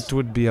wares. It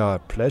would be our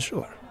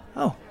pleasure.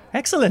 Oh,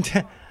 excellent.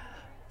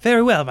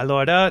 Very well, my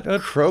lord.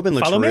 Krobin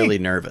looks follow me. really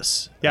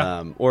nervous.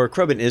 Yeah. Or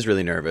Krobin is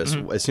really nervous.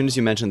 As soon as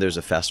you mentioned there's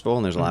a festival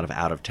and there's a lot of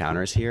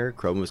out-of-towners here,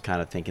 Krobin was kind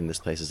of thinking this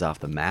place is off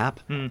the map.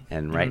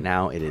 And right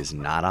now it is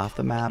not off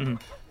the map.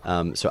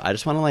 So I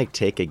just want to like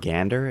take a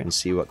gander and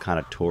see what kind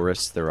of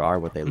tourists there are,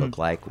 what they look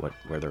like,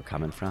 where they're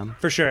coming from.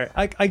 For sure.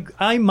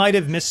 I might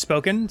have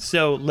misspoken,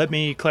 so let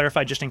me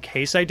clarify just in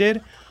case I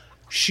did.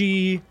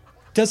 You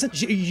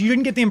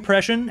didn't get the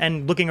impression,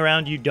 and looking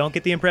around, you don't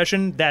get the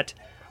impression that,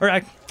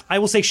 I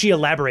will say she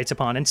elaborates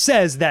upon and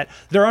says that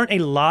there aren't a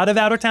lot of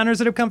out-of-towners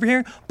that have come for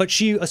here, but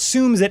she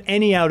assumes that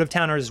any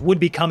out-of-towners would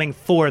be coming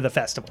for the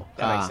festival.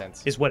 That makes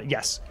sense. Is what,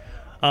 yes.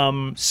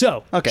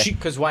 Okay.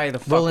 Because why the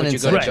fuck Well, would and you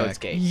go to inside Jones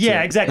joke. Gate?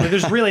 Yeah, exactly.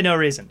 There's really no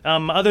reason,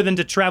 other than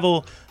to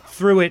travel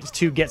through it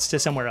to get to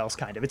somewhere else,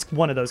 kind of. It's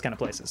one of those kind of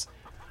places.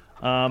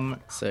 So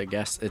I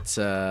guess it's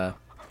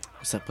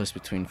what's that place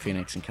between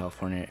Phoenix and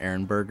California,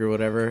 Ehrenberg or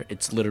whatever?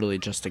 It's literally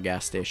just a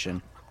gas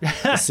station.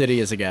 The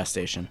city is a gas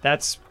station.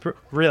 That's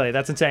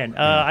insane.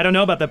 I don't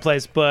know about that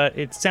place, but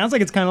it sounds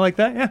like it's kind of like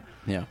that. Yeah,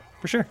 Yeah.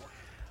 for sure.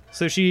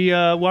 So she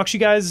walks you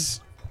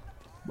guys.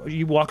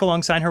 You walk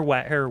alongside her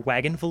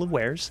wagon full of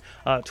wares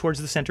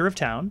towards the center of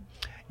town.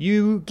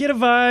 You get a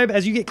vibe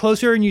as you get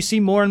closer and you see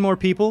more and more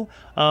people.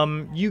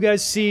 You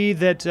guys see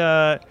that,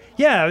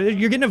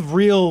 you're getting a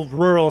real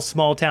rural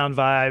small town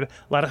vibe. A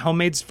lot of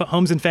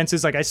homes and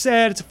fences. Like I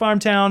said, it's a farm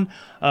town.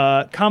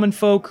 Common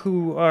folk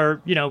who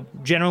are,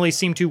 generally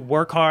seem to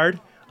work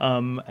hard.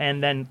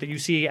 And then you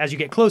see, as you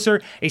get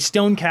closer, a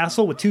stone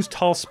castle with 2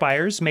 tall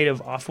spires made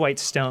of off-white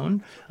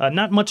stone.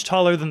 Not much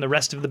taller than the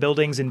rest of the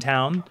buildings in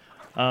town.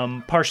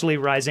 Partially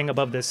rising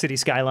above the city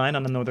skyline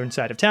on the northern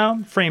side of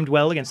town, framed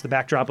well against the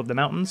backdrop of the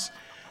mountains.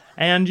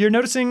 And you're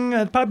noticing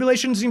the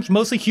population seems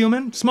mostly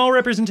human, small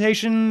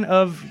representation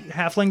of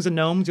halflings and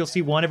gnomes. You'll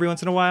see one every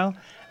once in a while,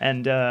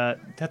 and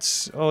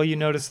that's all you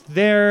notice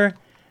there.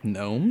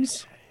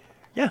 Gnomes?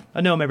 Yeah,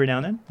 a gnome every now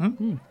and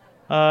then.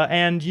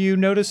 And you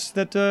notice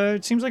that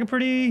it seems like a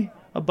pretty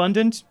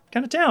abundant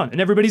kind of town, and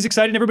everybody's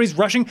excited, and everybody's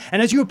rushing,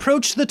 and as you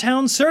approach the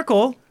town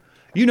circle,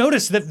 you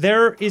notice that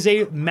there is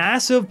a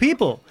mass of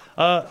people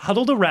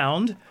huddled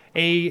around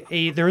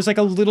there is like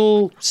a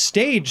little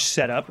stage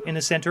set up in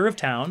the center of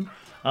town,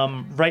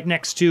 right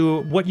next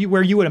to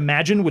where you would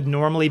imagine would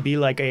normally be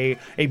like a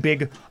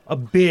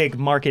big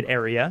market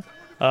area,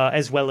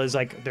 as well as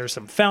like there's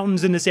some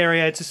fountains in this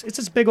area. It's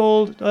this big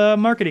old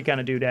markety kind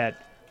of doodad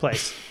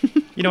place.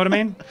 You know what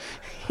I mean?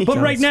 But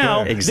right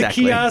now,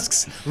 Exactly.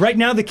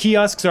 the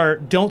kiosks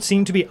don't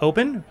seem to be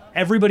open.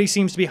 Everybody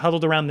seems to be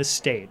huddled around this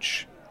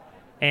stage.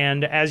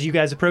 And as you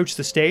guys approach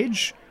the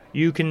stage,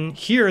 you can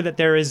hear that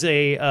there is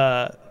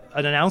an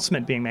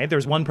announcement being made.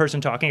 There's one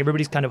person talking.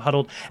 Everybody's kind of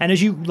huddled. And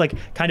as you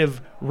kind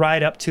of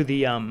ride up to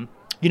the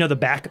the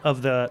back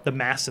of the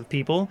mass of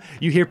people,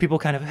 you hear people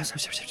kind of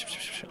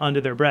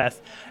under their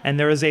breath. And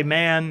there is a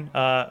man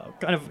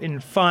kind of in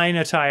fine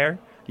attire,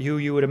 who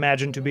you would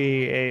imagine to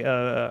be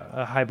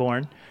a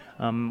highborn,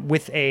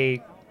 with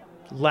a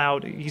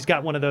loud. He's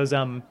got one of those.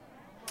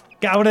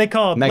 God, what are they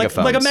called?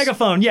 Megaphones. Like a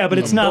megaphone, yeah, but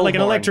it's not like an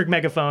electric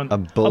megaphone. A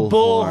bullhorn. A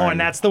bullhorn,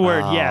 that's the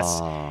word,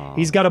 yes.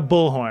 He's got a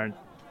bullhorn.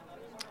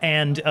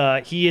 And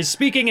he is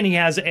speaking, and he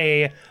has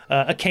a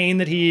cane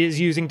that he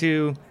is using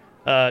to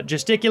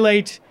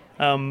gesticulate.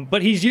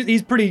 But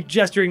he's pretty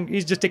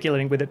he's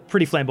gesticulating with it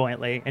pretty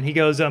flamboyantly. And he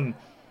goes,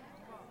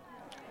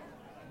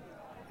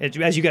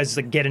 as you guys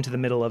get into the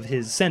middle of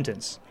his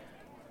sentence.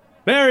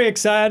 Very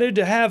excited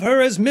to have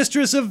her as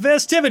mistress of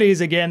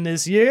festivities again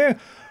this year.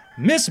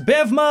 Miss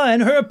Bevma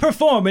and her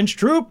performance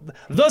troupe,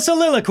 the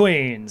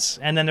Soliloqueens.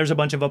 And then there's a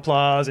bunch of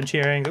applause and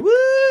cheering.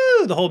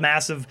 Woo! The whole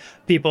mass of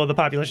people, the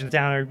population of the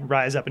town,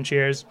 rise up and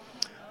cheers.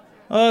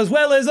 As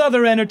well as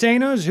other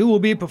entertainers who will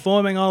be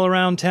performing all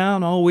around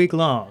town all week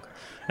long.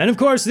 And of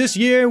course, this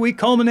year we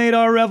culminate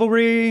our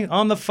revelry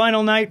on the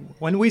final night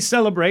when we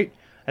celebrate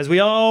as we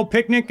all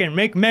picnic and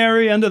make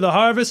merry under the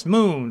harvest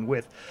moon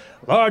with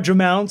large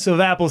amounts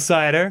of apple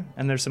cider.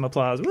 And there's some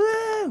applause.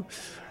 Woo!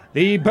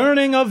 The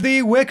burning of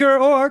the wicker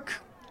orc.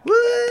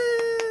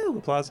 Woo!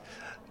 Applause.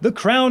 The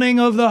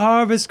crowning of the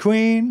harvest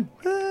queen.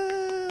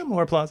 Woo!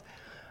 More applause.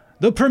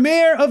 The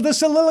premiere of the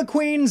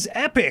Soliloqueens'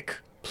 epic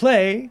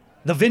play,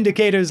 The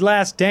Vindicator's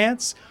Last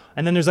Dance.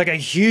 And then there's like a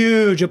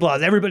huge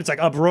applause. Everybody's like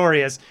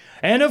uproarious.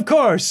 And of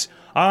course,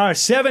 our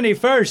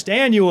 71st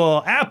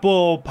annual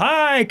apple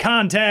pie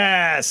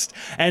contest.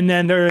 And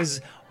then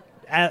there's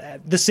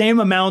the same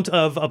amount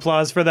of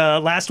applause for the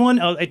last one,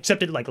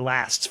 except it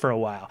lasts for a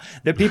while.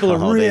 The people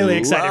are really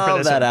excited for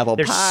this. that one. apple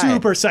They're pie.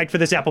 super psyched for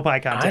this apple pie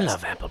contest. I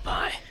love apple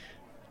pie.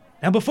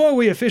 Now, before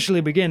we officially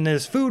begin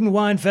this food and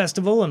wine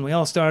festival, and we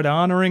all start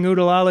honoring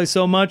Oodalali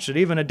so much that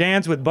even a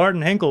dance with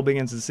Barton Hinkle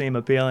begins to seem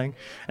appealing,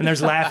 and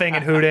there's laughing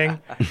and hooting.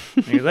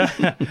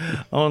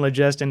 Only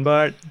jesting,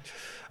 Bart.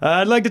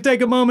 I'd like to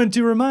take a moment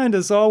to remind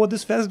us all what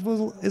this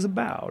festival is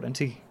about, and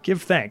to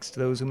give thanks to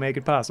those who make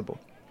it possible.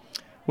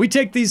 We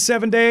take these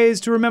 7 days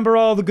to remember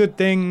all the good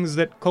things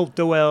that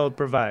Coltoweld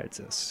provides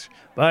us.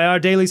 By our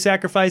daily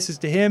sacrifices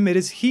to him, it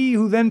is he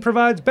who then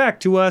provides back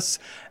to us,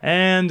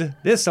 and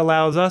this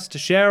allows us to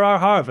share our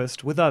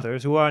harvest with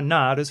others who are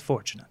not as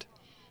fortunate.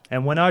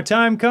 And when our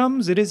time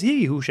comes, it is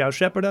he who shall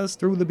shepherd us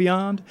through the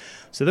beyond,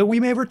 so that we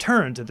may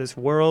return to this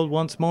world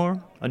once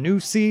more, a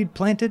new seed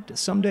planted to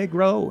someday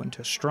grow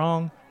into a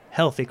strong,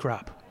 healthy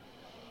crop.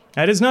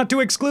 That is not to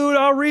exclude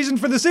our reason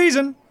for the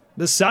season,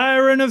 the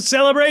siren of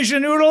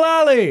celebration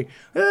Udalali.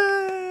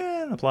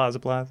 Applause,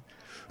 applause.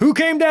 Who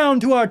came down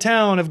to our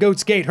town of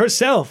Goat's Gate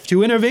herself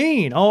to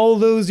intervene all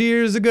those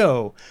years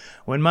ago,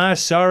 when my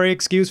sorry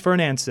excuse for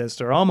an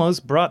ancestor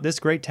almost brought this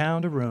great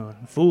town to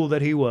ruin, fool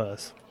that he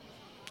was.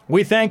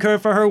 We thank her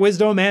for her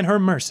wisdom and her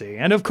mercy,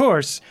 and of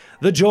course,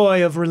 the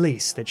joy of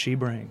release that she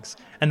brings.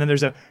 And then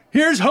there's a,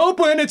 here's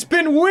hoping, it's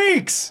been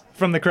weeks,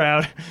 from the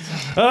crowd.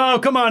 Oh,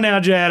 come on now,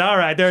 Jed. All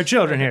right, there are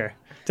children here.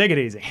 Take it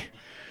easy.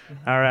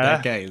 All right.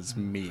 That guy is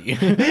me.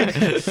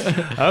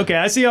 Okay,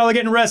 I see y'all are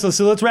getting restless,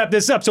 so let's wrap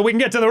this up so we can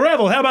get to the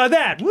revel. How about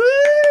that? Woo,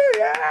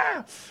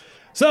 yeah!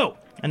 So,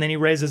 and then he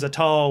raises a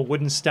tall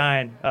wooden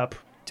stein up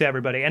to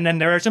everybody. And then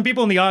there are some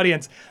people in the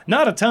audience,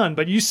 not a ton,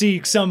 but you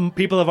see some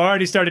people have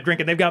already started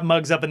drinking. They've got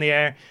mugs up in the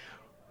air.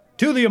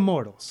 To the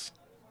immortals,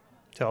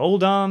 to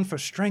hold on for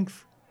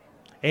strength,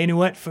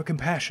 Ainuet for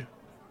compassion,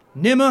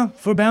 Nimma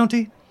for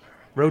bounty,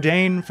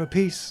 Rodain for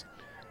peace,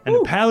 and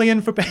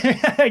Apallion for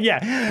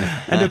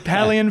and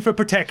Apallion for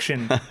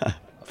protection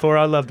for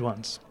our loved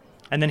ones.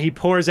 And then he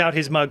pours out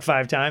his mug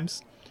 5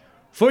 times.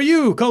 For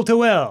you,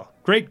 Cultawell,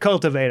 great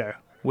cultivator,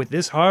 with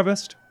this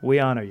harvest we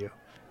honor you.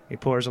 He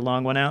pours a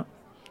long one out.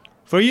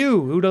 For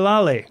you,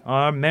 Udalali,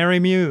 our merry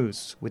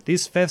muse, with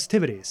these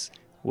festivities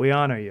we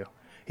honor you.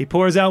 He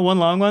pours out one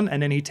long one,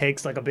 and then he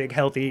takes like a big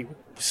healthy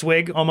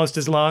swig, almost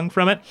as long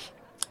from it.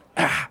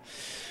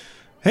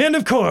 And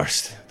of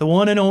course, the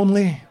one and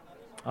only,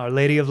 Our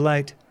Lady of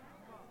Light,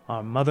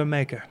 our Mother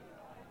Maker,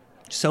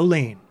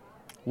 Solene,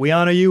 we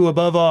honor you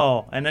above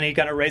all. And then he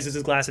kind of raises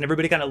his glass, and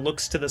everybody kind of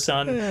looks to the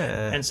sun.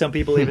 And some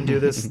people even do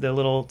this, the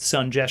little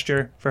sun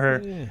gesture for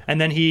her. And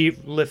then he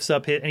lifts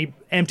up and he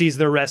empties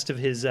the rest of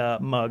his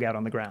mug out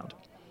on the ground.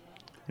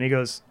 And he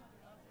goes,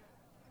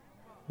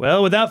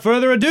 well, without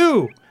further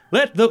ado,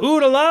 let the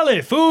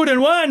Udalali Food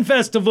and Wine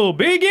Festival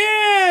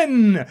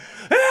begin!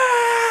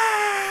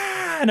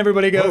 And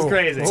everybody goes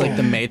crazy. It's like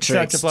the Matrix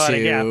Starts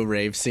applauding, yeah.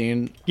 rave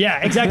scene.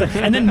 Yeah, exactly.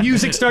 And then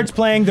music starts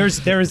playing. There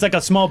is like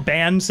a small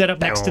band set up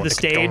next to the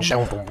stage,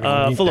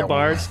 full of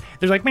bards.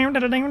 There's like,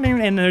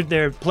 and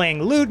they're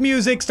playing lute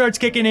music starts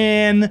kicking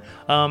in.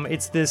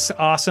 It's this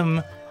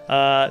awesome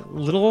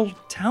little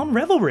town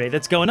revelry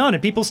that's going on,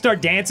 and people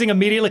start dancing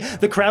immediately.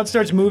 The crowd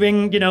starts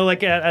moving,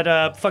 like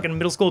at fucking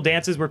middle school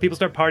dances where people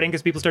start partying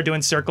because people start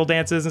doing circle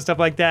dances and stuff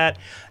like that.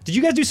 Did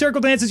you guys do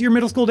circle dances? Your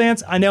middle school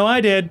dance? I know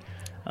I did.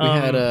 We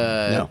had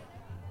no.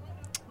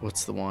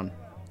 What's the one?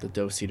 The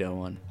do-si-do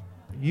one.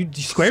 You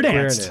square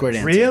dance? Square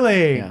dance.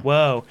 Really? Yeah.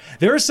 Whoa.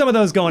 There are some of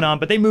those going on,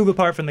 but they move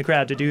apart from the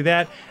crowd to do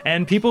that.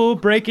 And people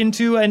break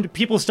into, and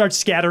people start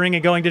scattering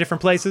and going to different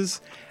places.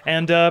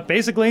 And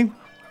basically,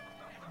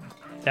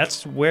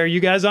 that's where you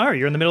guys are.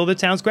 You're in the middle of the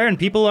town square, and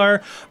people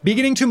are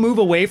beginning to move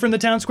away from the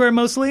town square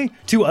mostly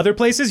to other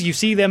places. You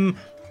see them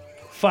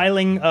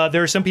filing.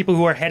 There are some people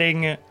who are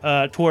heading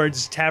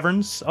towards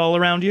taverns all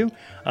around you,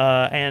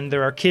 and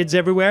there are kids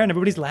everywhere, and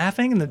everybody's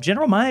laughing, and the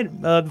general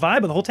vibe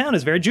of the whole town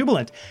is very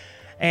jubilant.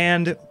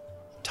 And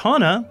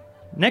Tana,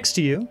 next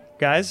to you,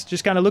 guys,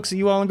 just kind of looks at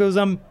you all and goes,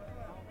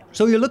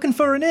 so you're looking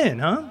for an inn,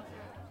 huh?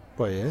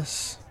 Well,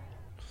 yes.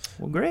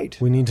 Well, great.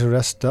 We need to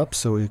rest up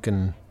so we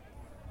can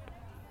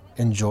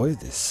enjoy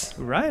this.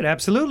 Right,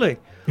 absolutely.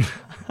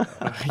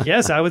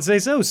 Yes, I would say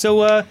so. So,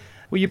 well,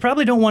 you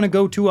probably don't want to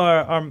go to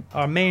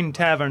our main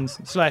taverns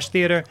 /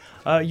 theater.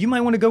 You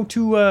might want to go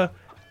to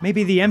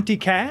maybe the Empty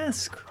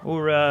Cask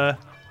or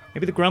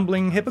maybe the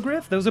Grumbling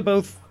Hippogriff. Those are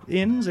both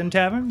inns and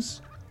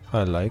taverns.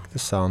 I like the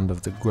sound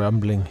of the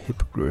grumbling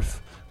hippogriff.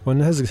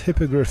 When has a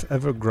hippogriff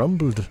ever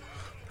grumbled?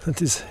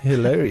 That is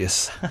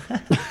hilarious.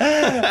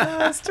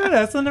 That's true.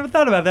 I never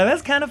thought about that.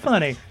 That's kind of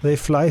funny. They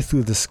fly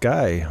through the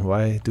sky.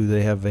 Why do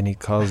they have any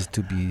cause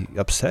to be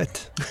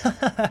upset?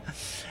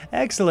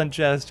 Excellent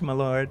jest, my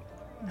lord.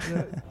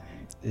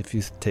 If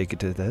you take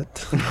it as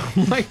that.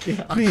 Oh my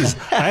god. Please,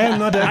 I am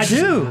not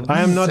actually. I do.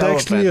 I am not So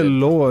actually offended.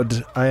 a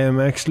lord. I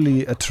am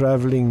actually a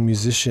traveling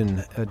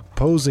musician,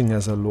 posing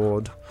as a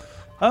lord.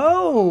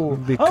 Oh,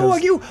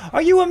 Because-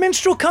 are you a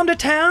minstrel come to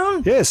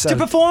town? Yes, To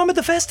perform at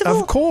the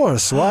festival? Of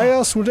course. Why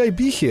else would I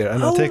be here?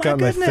 And I'll Oh, take my out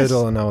my goodness.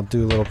 fiddle and I'll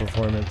do a little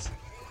performance.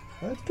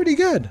 That's pretty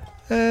good.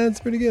 It's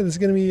pretty good. It's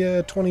gonna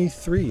be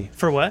 23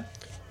 For what?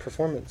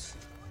 performance.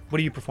 What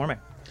are you performing?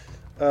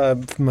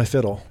 My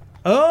fiddle.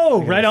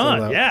 Oh, right fill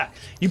on. out. Yeah.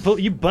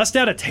 You bust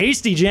out a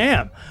tasty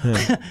jam.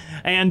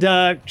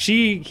 And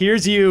she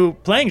hears you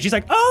playing. She's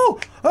like, oh!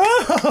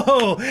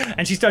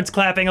 And she starts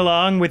clapping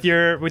along with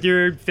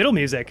your fiddle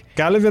music.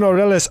 Galvin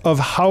Aurelis of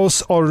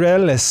House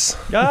Aurelis.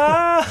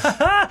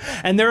 Ah!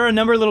 And there are a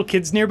number of little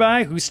kids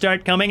nearby who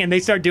start coming, and they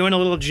start doing a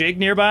little jig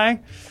nearby.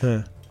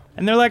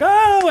 And they're like,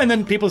 oh! And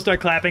then people start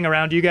clapping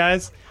around you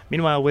guys.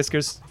 Meanwhile,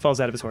 Whiskers falls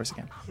out of his horse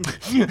again.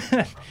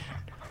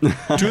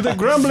 To the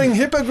grumbling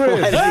hippogriff.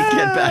 Why did he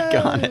get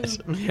back on it?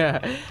 Yeah.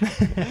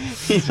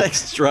 He's like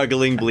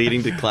struggling,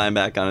 bleeding to climb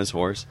back on his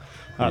horse.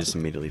 He just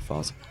immediately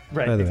falls.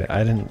 Right. By the way,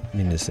 I didn't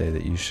mean to say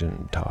that you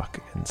shouldn't talk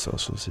in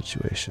social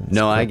situations.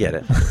 No, I get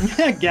it.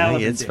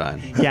 Gallivan It's did. fine.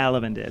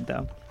 Gallivan did,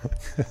 though.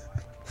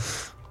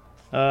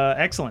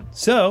 Excellent.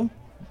 So,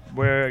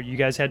 where you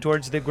guys head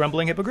towards the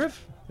grumbling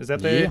hippogriff? Is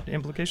that the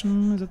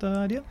implication? Is that the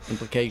idea?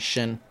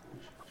 Implication.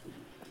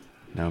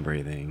 No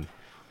breathing.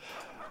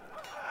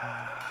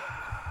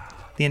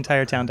 The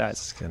entire town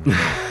dies.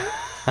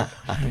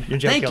 Your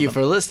joke Thank killed you them.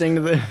 for listening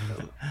to the.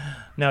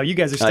 No, you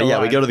guys are still Yeah,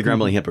 we alive. go to the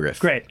grumbling hippogriff.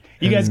 Great.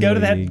 You guys And go to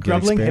we that get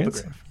grumbling experience?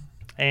 hippogriff.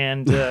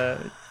 And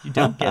you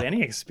don't get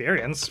any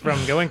experience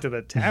from going to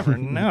the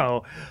tavern,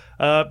 no.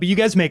 But you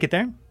guys make it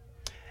there.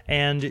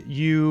 And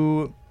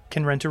you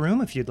can rent a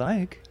room if you'd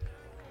like.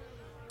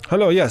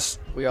 Hello, yes.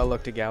 We all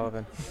look to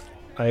Gallivan.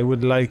 I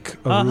would like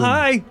a room.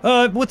 Hi,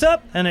 what's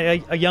up? And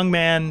a young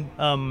man,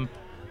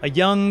 a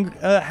young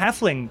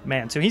halfling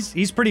man. So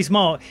he's pretty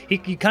small.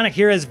 You kind of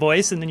hear his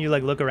voice, and then you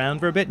like look around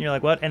for a bit, and you're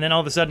like, what? And then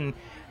all of a sudden,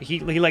 he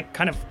like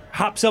kind of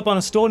hops up on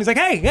a stool, and he's like,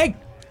 hey,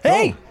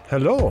 Oh,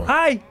 hello.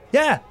 hi,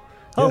 yeah.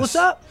 Oh, Yes. what's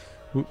up?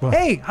 Well,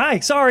 Hey, hi,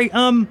 sorry.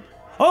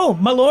 Oh,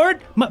 my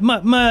lord, my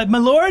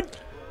lord.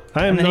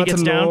 I am and then he not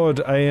gets a down,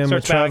 lord. I am a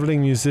starts back.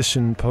 traveling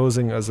musician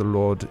posing as a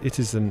lord. It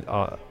is an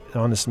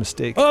honest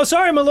mistake. Oh,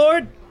 sorry, my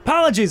lord.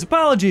 Apologies.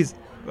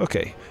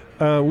 Okay.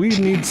 We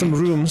need some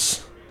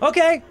rooms.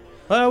 Okay.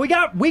 We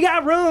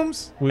got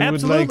rooms. We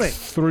Absolutely. would like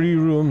 3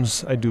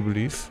 rooms, I do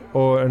believe,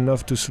 or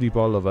enough to sleep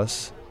all of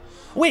us.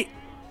 Wait.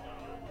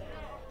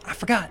 I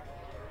forgot.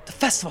 The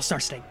festival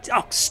starts today.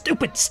 Oh,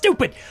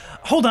 stupid.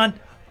 Hold on.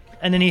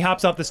 And then he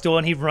hops off the stool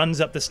and he runs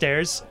up the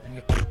stairs.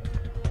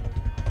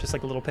 Just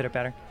like a little pitter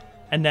patter.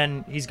 And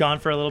then he's gone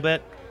for a little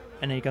bit.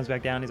 And then he comes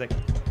back down. He's like,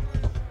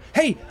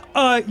 hey,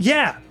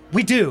 yeah,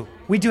 we do.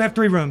 We do have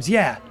 3 rooms.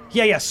 Yeah.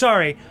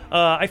 Sorry.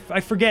 I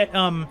forget.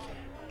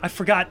 I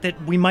forgot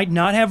that we might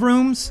not have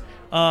rooms.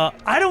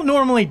 I don't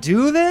normally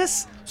do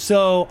this.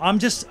 So I'm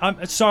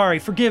sorry.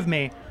 Forgive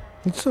me.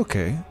 It's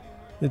okay.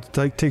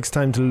 It takes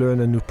time to learn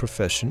a new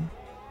profession.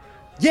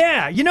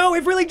 Yeah,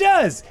 it really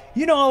does.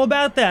 You know all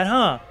about that,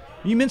 huh?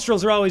 You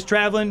minstrels are always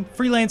traveling,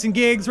 freelancing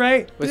gigs,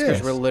 right? Whiskers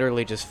Yes. will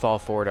literally just fall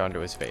forward onto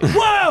his face.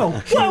 Whoa!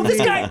 This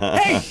guy!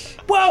 Hey!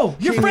 Whoa!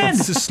 Your friend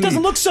needs to sleep.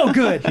 doesn't look so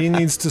good. He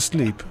needs to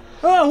sleep.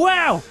 Oh,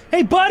 wow!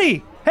 Hey,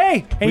 buddy!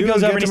 Hey! And he We will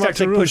goes over get and he him up starts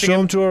to like room. pushing Show him.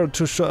 him to our,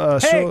 to show.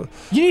 Hey!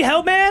 You need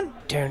help, man?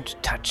 Don't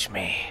touch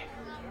me.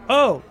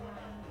 Oh.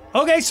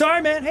 Okay,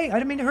 sorry, man. Hey, I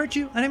didn't mean to hurt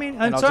you. I'm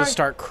And I'll sorry. just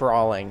start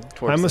crawling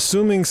towards I'm the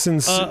assuming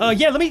since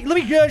Yeah, let me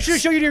show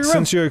you to your room.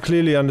 since you're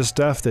clearly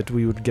understaffed that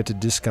we would get a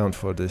discount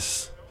for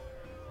this.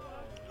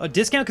 A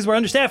discount because we're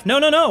understaffed?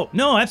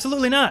 No,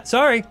 absolutely not.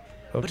 Sorry.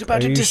 What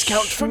about Are a you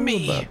discount for sure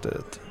me? about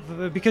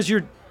that? Because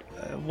you're.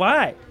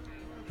 Why?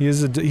 He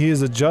is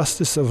a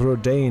justice of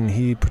Rodain.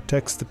 He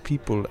protects the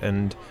people,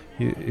 and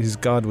his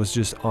god was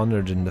just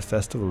honored in the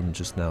festival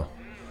just now.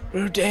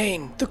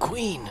 Rodane, the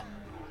queen.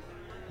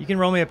 You can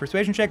roll me a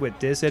persuasion check with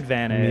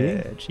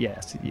disadvantage.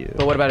 Yes, you.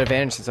 But what about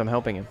advantage since I'm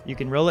helping him? You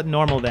can roll it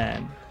normal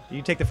then.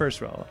 You take the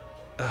first roll.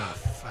 Oh,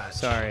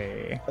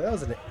 sorry. That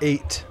was an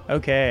 8.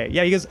 Okay.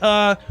 Yeah, he goes,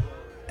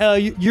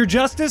 your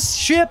justice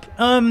ship,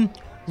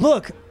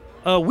 look,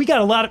 we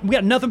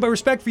got nothing but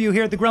respect for you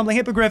here at the Grumbling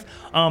Hippogriff.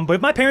 But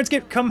if my parents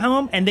come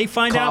home and they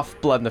find out. Cough,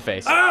 blood in the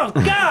face. Oh,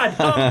 God!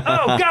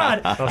 Oh,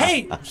 God!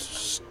 Hey!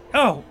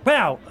 Oh,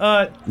 wow.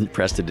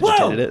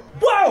 Prestidigitated it.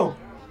 Whoa!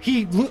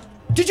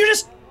 Did you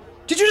just.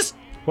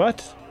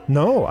 What?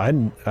 No, I.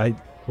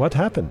 What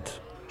happened?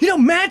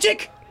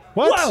 Magic?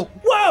 What?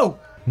 Whoa!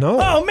 No.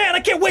 Oh man, I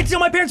can't wait to tell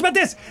my parents about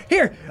this.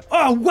 Here.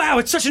 Oh wow,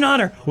 it's such an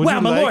honor. Would wow,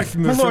 you my like lord, for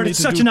me it's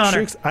to such do an honor.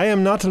 tricks? I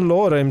am not a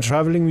lord. I am a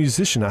traveling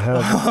musician. I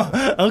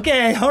have.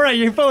 Okay, all right,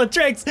 you're full of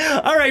tricks.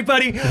 All right,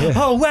 buddy.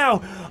 Oh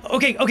wow.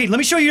 Okay, let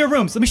me show you your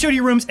rooms.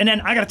 And then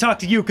I gotta talk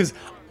to you because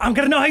I'm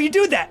gonna know how you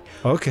do that.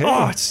 Okay.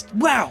 Oh,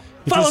 wow.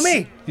 Follow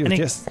me. You And he,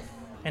 just.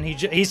 and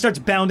he starts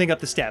bounding up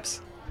the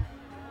steps.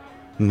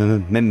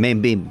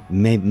 Maybe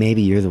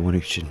you're the one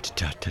who shouldn't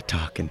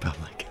talk in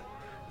public.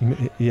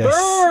 Yes.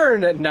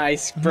 Burn!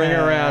 Nice. Bring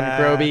around,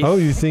 Groby. Oh,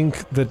 you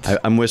think that?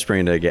 I'm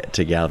whispering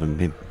to Galvin.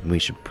 Maybe we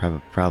should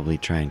probably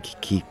try and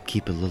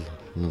keep a little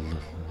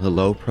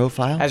low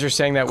profile. As you're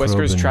saying that,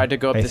 Whiskers Corbin, tried to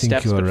go up I the think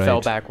steps you are but fell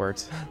right.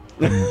 backwards.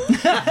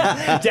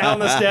 Down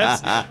the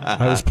steps.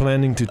 I was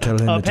planning to tell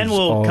him it Penn was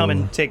will all come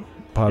and take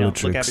parlor look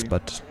tricks, after you.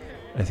 but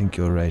I think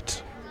you're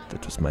right.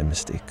 That was my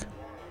mistake.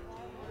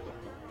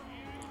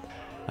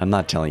 I'm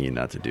not telling you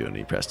not to do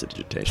any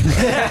prestidigitation.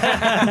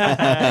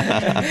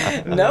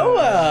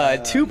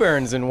 No, 2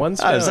 burns in 1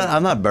 stone.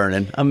 I'm not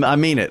burning. I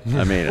mean it.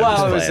 I'm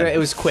Well, just playing. it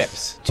was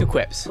quips. 2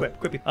 quips.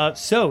 Quippy.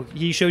 So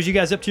he shows you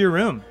guys up to your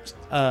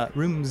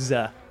rooms.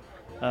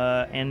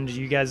 And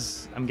you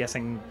guys, I'm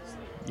guessing,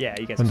 yeah,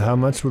 you guys. And how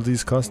much will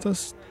these cost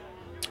us?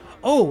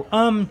 Oh,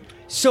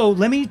 so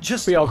let me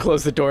just. We all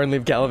close the door and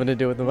leave Gallivan to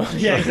do with the money.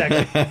 Yeah,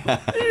 exactly.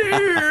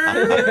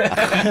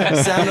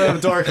 Sound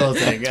of door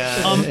closing.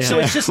 So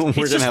it's just. We're it's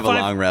gonna just have a 5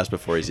 long rest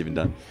before he's even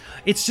done.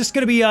 It's just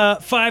gonna be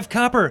 5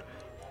 copper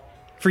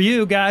for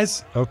you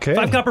guys. Okay.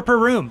 5 copper per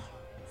room.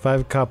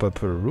 5 copper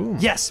per room.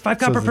 Yes, 5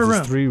 So copper that per is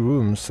room. 3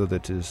 rooms, so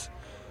that is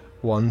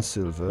 1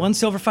 silver. 1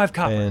 silver, 5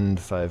 copper. And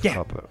 5 Yeah.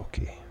 copper.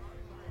 Okay.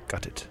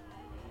 Got it.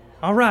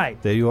 All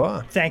right. There you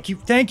are. Thank you.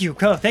 Thank you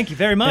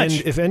very much.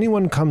 And if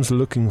anyone comes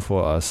looking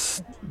for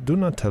us, do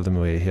not tell them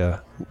we're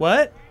here.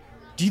 What?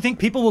 Do you think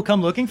people will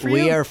come looking for you?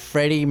 We are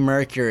Freddie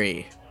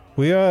Mercury.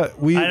 I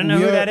don't know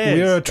who that is.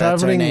 We are That's our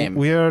traveling. name.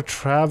 We are a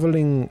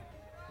traveling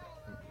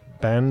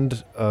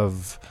band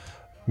of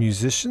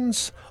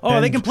musicians. Oh,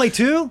 they can play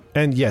too?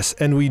 And yes,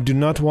 and we do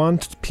not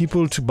want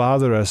people to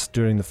bother us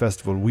during the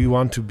festival. We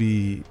want to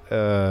be.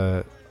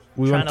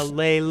 Trying to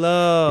lay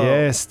low.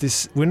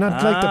 Yes, we're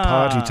not like the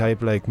party Ah.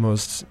 type like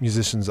most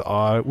musicians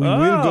are. We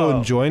will go Oh.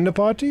 and join the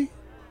party,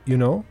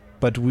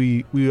 but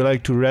we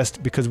like to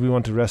rest because we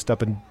want to rest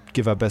up and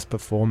give our best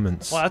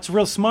performance. Well, that's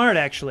real smart,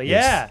 actually.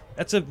 Yes. Yeah,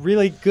 that's a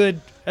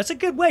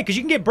good way, because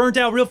you can get burnt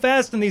out real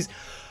fast in these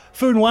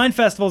food and wine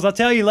festivals. I'll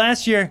tell you,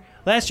 last year,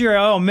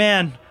 oh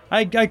man,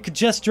 I could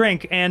just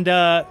drink and.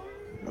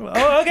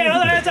 Okay.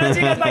 I'll see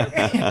you guys.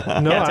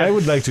 Bye. No, Yeah, I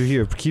would like to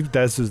hear. Keep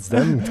that with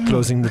them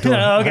closing the door.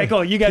 Okay,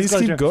 cool. You guys Please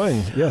close keep your-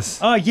 going. Yes.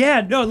 Oh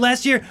yeah, no.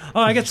 Last year,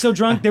 I got so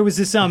drunk. There was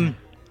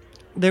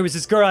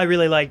this girl I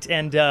really liked,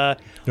 and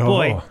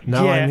boy,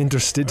 now yeah. I'm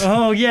interested.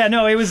 Oh yeah,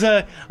 no, it was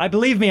I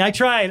believe me, I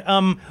tried.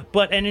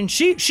 And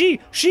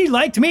she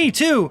liked me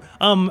too.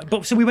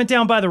 But so we went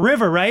down by the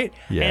river, right?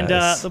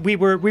 Yes. And we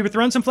were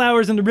throwing some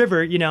flowers in the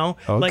river,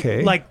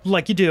 Okay.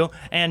 like you do.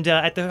 And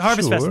at the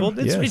Harvest Sure, Festival,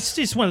 yes. it's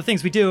just one of the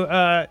things we do.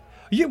 Where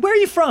are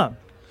you from?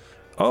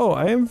 Oh,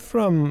 I am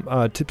from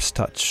Tips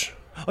Touch.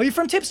 Oh, you're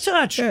from Tips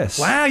Touch. Yes.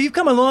 Wow, you've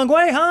come a long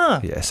way, huh?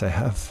 Yes, I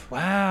have.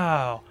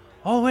 Wow.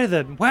 Oh,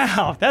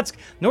 wow, that's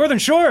Northern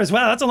Shores.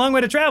 Wow, that's a long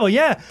way to travel.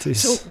 Yeah. It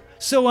is.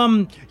 So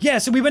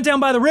we went down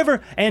by the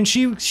river, and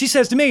she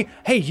says to me,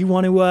 "Hey, you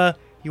want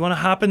to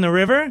hop in the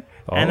river?"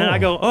 And then I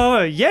go,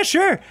 "Oh, yeah,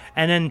 sure."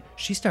 And then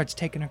she starts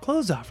taking her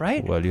clothes off,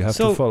 right? Well, you have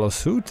to follow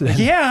suit then.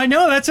 Yeah, I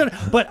know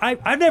but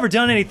I've never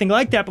done anything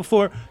like that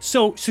before.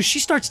 So she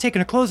starts taking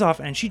her clothes off,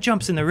 and she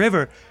jumps in the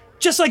river,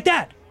 just like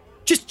that.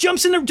 Just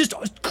jumps in there, just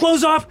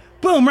clothes off,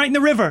 boom, right in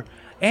the river.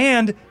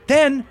 And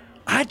then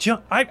I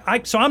jump.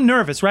 So I'm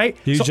nervous, right?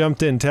 You So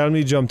jumped in. Tell me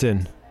you jumped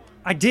in.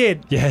 I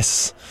did.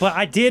 Yes. But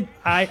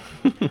I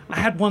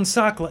had one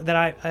sock that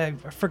I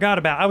forgot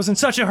about. I was in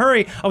such a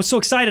hurry. I was so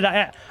excited.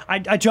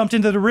 I jumped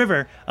into the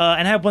river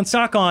and had one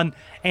sock on,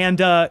 and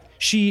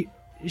she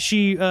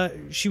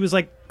was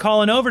like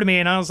calling over to me,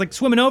 and I was like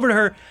swimming over to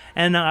her,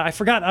 and I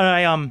forgot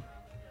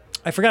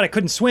I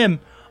couldn't swim,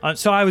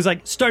 so I was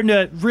like starting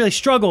to really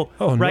struggle.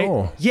 Oh, right?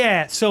 no.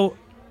 Yeah. So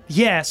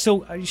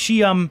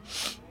she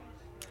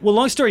Well,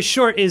 long story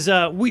short is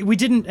we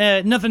didn't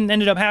nothing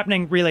ended up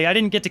happening really. I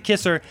didn't get to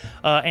kiss her,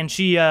 and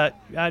she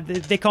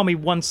they call me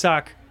One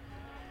Sock.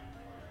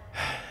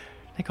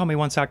 They call me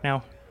One Sock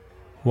now.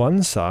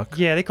 One sock.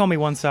 Yeah, they call me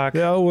One Sock.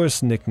 There are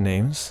worse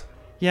nicknames.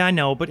 Yeah, I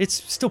know, but it's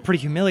still pretty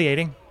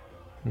humiliating.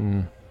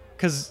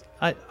 Cause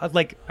I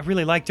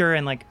really liked her,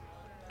 and like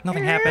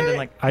nothing happened, and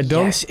like I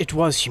don't. Yes, it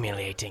was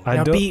humiliating. I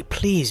Now don't-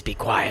 please be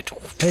quiet.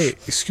 Hey,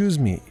 excuse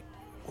me,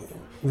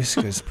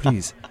 Whiskers,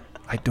 please.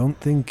 I don't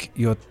think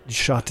your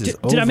shot is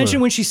over. Did I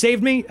mention when she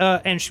saved me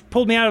and she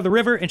pulled me out of the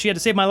river and she had to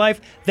save my life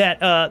that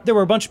there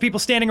were a bunch of people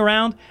standing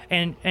around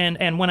and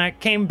when I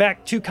came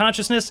back to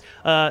consciousness,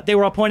 they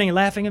were all pointing and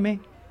laughing at me?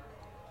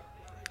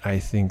 I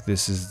think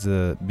this is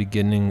the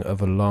beginning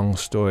of a long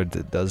story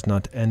that does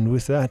not end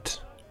with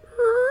that.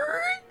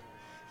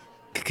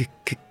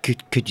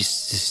 Could you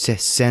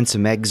send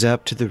some eggs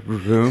up to the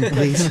room,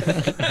 please?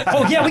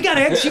 Oh yeah, we got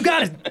eggs. You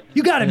got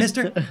it,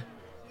 mister.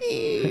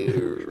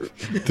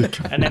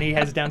 And then he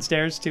heads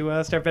downstairs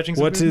to start fetching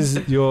some What food.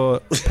 is your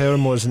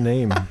paramour's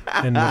name,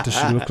 and what does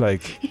she look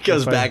like? He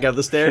goes back up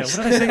the stairs.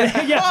 What did I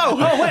say? Yeah.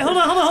 Oh wait, hold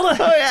on.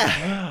 Oh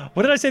yeah.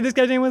 What did I say this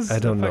guy's name was? I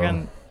don't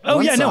know. Oh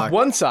One yeah, sock. no.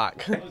 One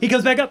sock. He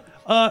goes back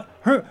up.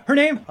 Her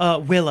name?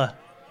 Willa.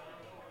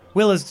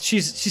 Willa's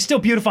she's still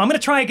beautiful. I'm gonna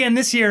try again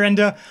this year, and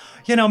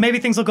maybe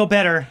things will go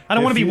better. I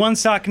don't If want to be you- One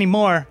Sock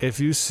anymore. If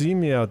you see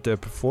me out there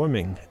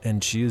performing,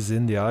 and she is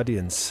in the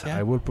audience, Yeah.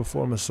 I will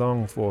perform a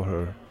song for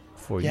her,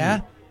 for Yeah?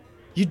 you.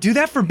 You do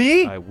that for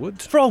me? I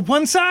would. For a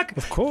One Sock?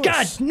 Of course.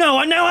 God,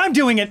 no, now I'm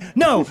doing it.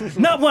 No,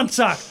 not One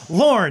Sock.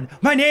 Lorne.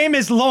 My name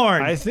is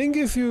Lorne. I think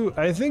if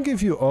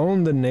you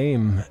own the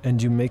name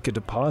and you make it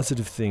a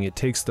positive thing, it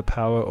takes the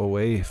power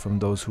away from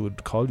those who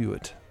would call you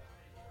it.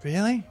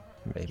 Really?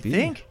 Maybe.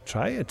 think?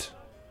 Try it.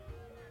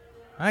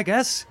 I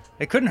guess.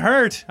 It couldn't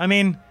hurt. I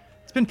mean,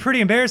 it's been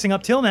pretty embarrassing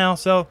up till now,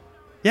 so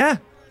yeah.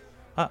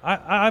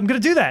 I'm going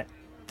to do that.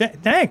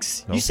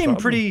 Thanks. No You seem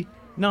problem. pretty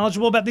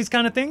knowledgeable about these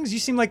kind of things. You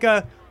seem like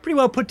a pretty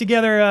well put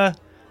together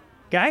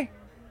guy.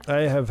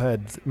 I have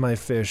had my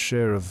fair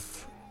share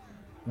of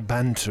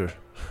banter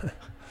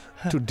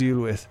to deal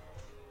with.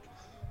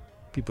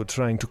 People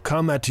trying to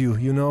come at you,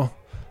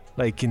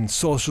 like in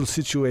social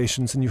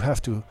situations, and you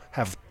have to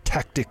have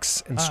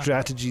tactics and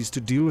strategies to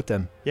deal with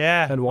them.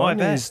 Yeah. And I one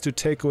bet. is to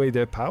take away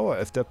their power.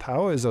 If their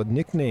power is a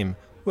nickname,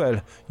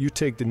 well, you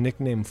take the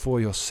nickname for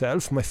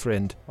yourself, my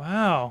friend.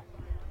 Wow.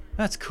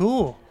 That's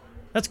cool.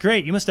 That's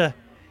great. You must have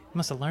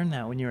learned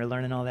that when you were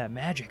learning all that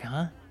magic,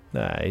 huh?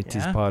 Nah, it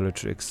is Yeah? parlor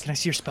tricks. Can I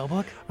see your spell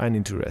book? I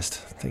need to rest.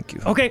 Thank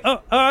you. Okay. Oh,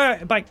 all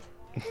right. Bye.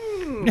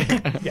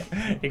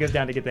 Yeah, he goes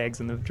down to get the eggs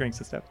and the drinks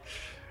and stuff.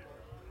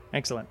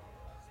 Excellent.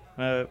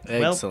 Well,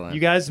 Excellent.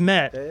 you guys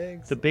met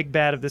the big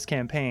bad of this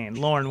campaign,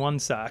 Lorne One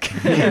Sock.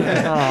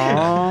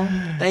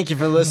 Aww. Thank you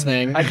for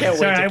listening. I can't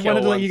Sorry, wait to I kill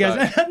wanted to let you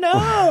guys.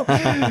 No.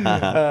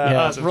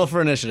 Awesome. Roll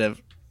for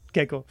initiative.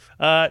 Okay, cool.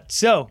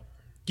 So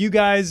you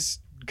guys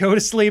go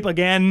to sleep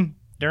again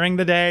during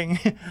the day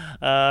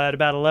at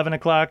about 11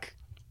 o'clock.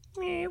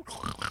 You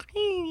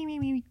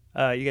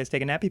guys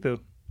take a nappy poo.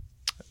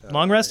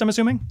 Long rest, I'm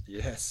assuming?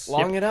 Yes.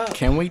 Long it up.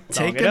 Can we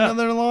take it up.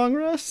 another long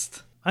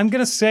rest? I'm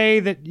going to say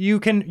that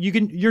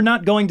you're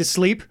not going to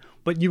sleep,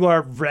 but you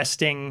are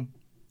resting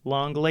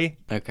longly.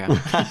 Okay. We're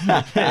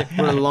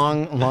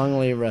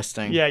longly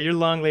resting. Yeah, you're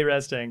longly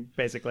resting,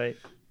 basically.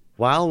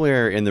 While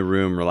we're in the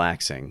room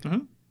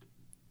relaxing,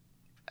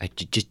 I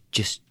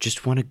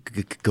just want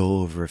to go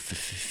over a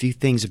few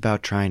things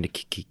about trying to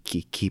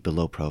keep a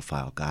low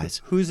profile,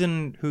 guys. Who's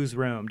in whose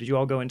room? Did you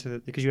all go into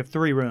because you have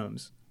 3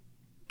 rooms?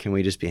 Can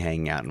we just be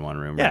hanging out in one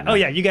room? Yeah. right now? Oh,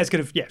 yeah. You guys could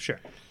have. Yeah, sure.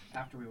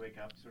 After we wake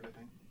up, sort of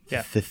thing.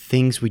 Yeah. The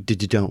things we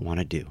don't want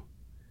to do.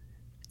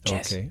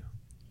 Jess. Okay.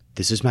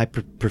 This is my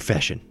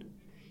profession.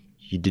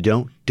 You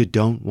don't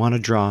want to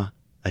draw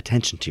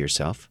attention to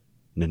yourself.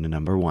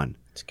 Number 1.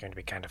 It's going to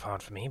be kind of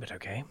hard for me, but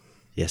okay.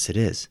 Yes, it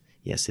is.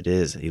 Yes, it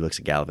is. He looks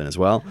at Galvin as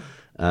well.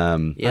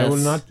 Yes. I will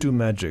not do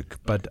magic,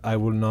 but I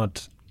will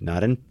not.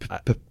 Not in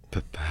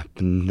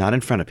not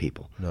in front of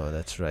people. No,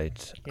 that's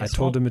right. I Yes,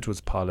 told well- him it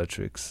was parlor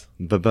tricks.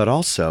 But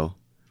also,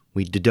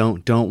 we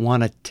don't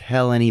want to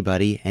tell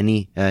anybody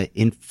anything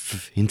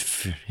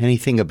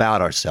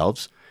about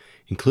ourselves,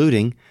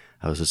 including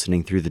I was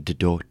listening through the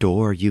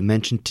door. You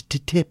mentioned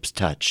Tip's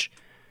touch.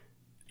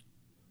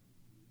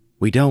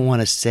 We don't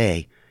want to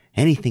say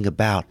anything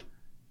about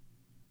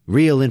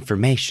real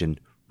information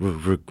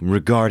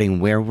regarding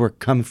where we're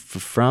coming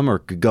from or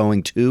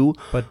going to,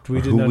 But we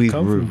or did who not we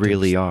come from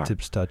really are.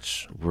 Tips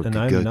Touch, We're and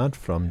good. I'm not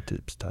from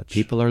Tips Touch.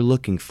 People are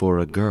looking for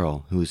a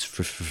girl who's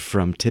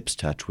from Tip's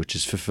Touch, which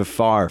is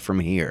far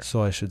from here.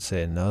 So I should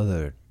say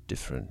another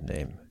different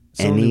name. It's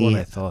the only one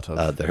I thought of.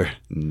 other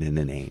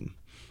name.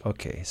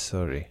 Okay,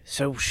 sorry.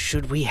 So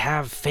should we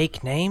have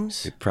fake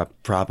names? We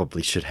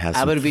probably should have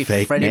How some about it be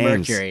fake Freddie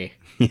names. Mercury?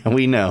 Yeah,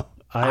 we know.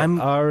 I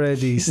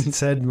already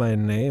said my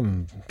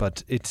name,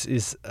 but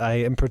I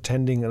am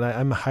pretending,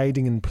 I'm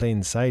hiding in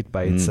plain sight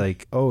by it's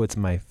like, oh, it's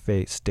my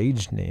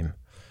stage name.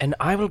 And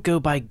I will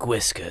go by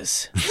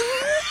Whiskers.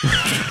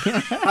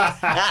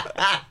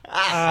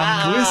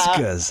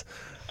 Whiskers.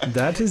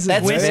 That is a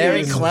That's very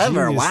ingenious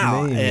clever.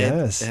 Wow. name,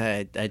 yes.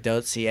 I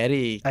don't see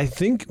any. I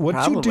think what you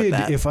problem with did,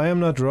 that. if I am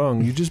not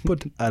wrong, you just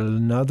put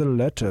another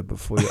letter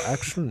before your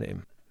actual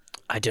name.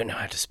 I don't know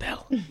how to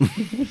spell. You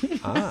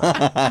put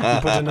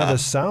another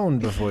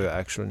sound before your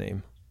actual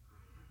name.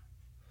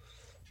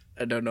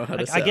 I don't know how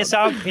to. I guess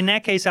in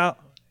that case I'll.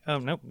 Oh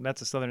no,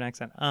 that's a southern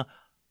accent.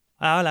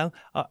 Hello.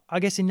 I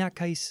guess in that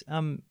case,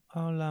 I'll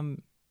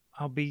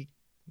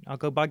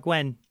go by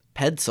Gwen.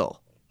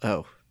 Pencil.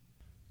 Oh.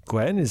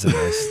 Gwen is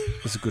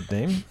is a good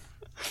name.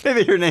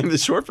 Maybe her name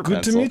is short for Good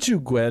pencil. to meet you,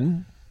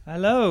 Gwen.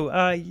 Hello.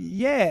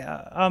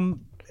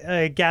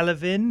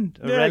 Gallivan.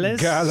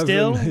 Aurelius, Gallivan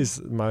still.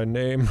 is my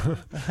name.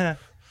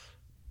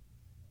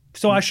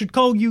 So I should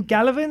call you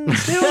Gallivan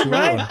still,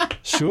 right?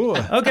 Sure.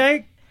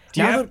 Okay.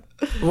 Do you Now have?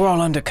 that we're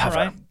all undercover,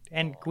 All right.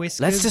 And Whiskers.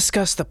 let's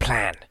discuss the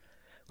plan.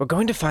 We're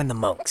going to find the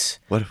monks.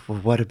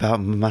 What about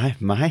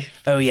my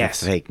Oh,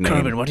 yes. fake name?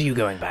 Corbin, what are you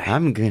going by?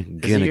 I'm Is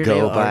gonna your go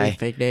name already by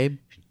fake name.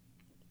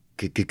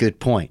 good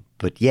point.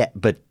 But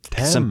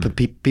some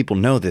people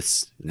know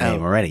this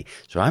name already,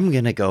 so I'm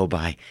gonna go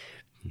by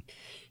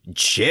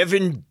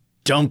Jevin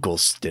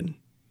Dunkleston.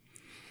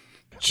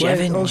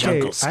 Jevin okay,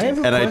 Junkleston. I have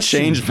a And I question.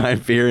 changed my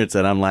appearance,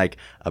 and I'm like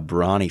a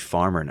brawny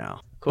farmer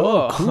now.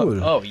 Cool.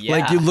 cool. Oh, yeah.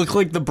 Like you look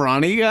like the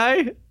brawny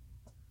guy.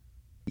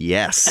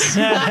 Yes,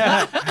 I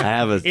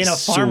have a, In a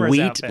farmer's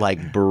sweet outfit.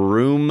 like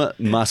broom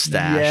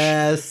mustache.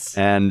 Yes.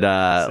 and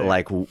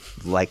like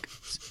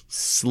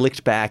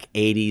slicked back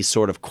 80s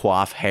sort of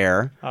coif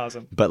hair.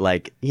 Awesome. But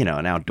like, an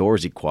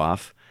outdoorsy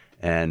coif.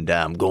 And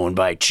I'm going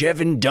by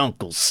Chevin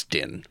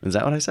Dunkleston. Is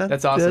that what I said?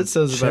 That's awesome. That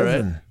sounds about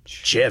right. Chevin.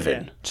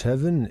 Chevin.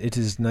 Chevin, it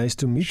is nice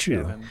to meet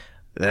you.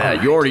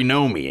 You already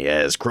know me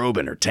as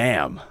Krobin or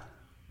Tam.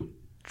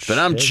 But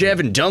I'm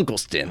Chevin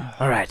Dunkleston.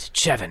 All right,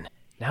 Chevin.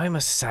 Now we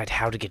must decide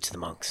how to get to the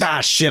monks. Ah,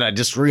 shit, I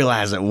just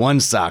realized that one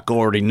sock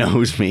already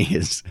knows me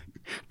as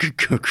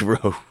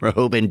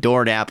Krobin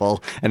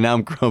Dornapple. And now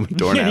I'm Krobin you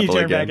Dornapple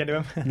turn again. back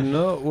into him.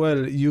 No,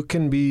 well, you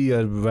can be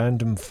a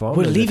random farmer.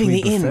 We're that leaving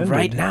we the inn befriended.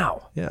 right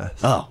now. Yeah.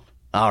 Oh,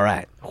 all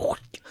right.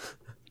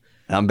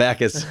 I'm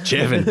back as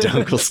Chevin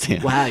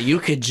Dunkleston. Wow, you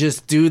could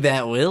just do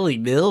that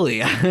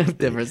willy-nilly. I've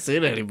never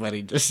seen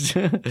anybody just...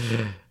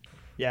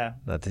 Yeah.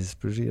 That is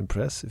pretty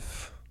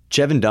impressive.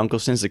 Chevin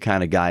Dunkleston's the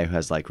kind of guy who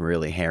has like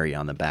really hairy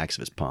on the backs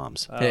of his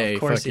palms. Hey, of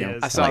course fuck he you.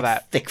 is. I saw like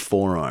that. thick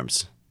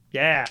forearms.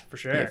 Yeah, for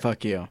sure. Yeah,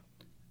 fuck you.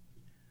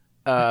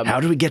 How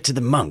do we get to the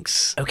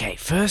monks? Okay,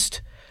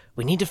 first,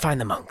 we need to find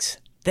the monks.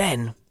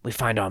 Then, we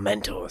find our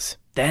mentors.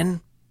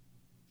 Then,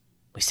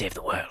 we save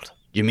the world.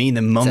 You mean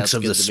the monks Sounds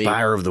of the good to me.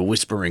 Spire of the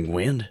Whispering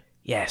Wind?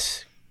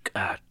 Yes,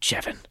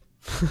 Chevin.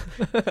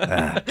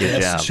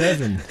 Good job.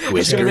 Chevin. It's gonna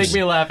Whiskers. make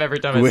me laugh every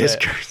time I say it.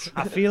 Whiskers.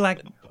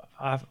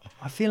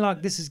 I feel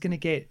like this is gonna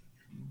get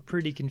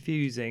pretty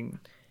confusing.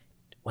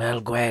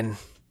 Well, Gwen,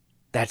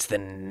 that's the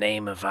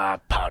name of our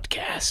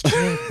podcast.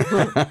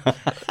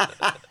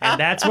 And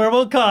that's where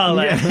we'll call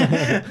it.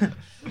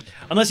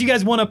 Unless you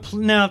guys want to,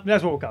 no,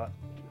 that's what we'll call it.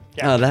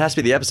 Oh, that has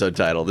to be the episode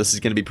title. This is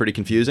going to be pretty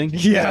confusing.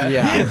 Yeah,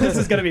 Yeah. this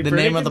is gonna be The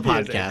pretty name of the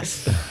confusing.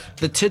 podcast.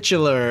 The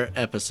titular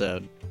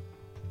episode.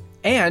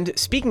 And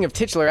speaking of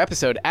titular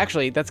episode,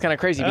 actually, that's kind of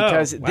crazy Oh,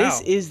 because wow.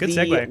 this is Good the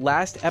segue.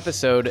 last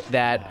episode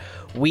that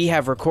we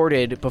have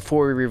recorded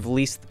before we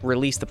release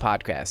the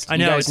podcast. I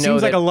know, it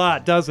seems like a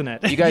lot, doesn't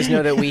it? You guys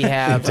know that we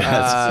have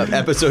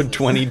Episode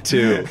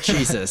 22.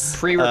 Jesus.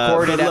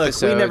 pre-recorded Look,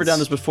 episodes. we've never done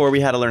this before. We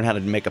had to learn how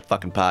to make a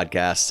fucking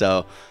podcast.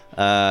 So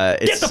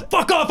Get it's the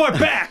fuck off our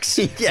backs!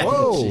 yeah.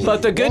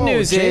 But the good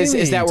news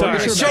is that we're Sorry.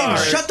 going to Sorry. start.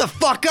 Shut the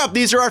fuck up.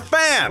 These are our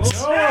fans.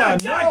 God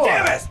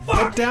damn it!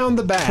 Put down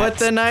the bat. Put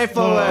the knife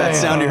away. That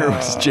sound you heard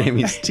was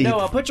Jamie's teeth.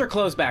 Noah, put your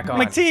clothes back on.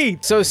 My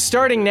teeth! So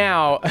starting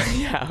now,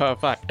 yeah, oh,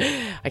 fuck,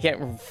 I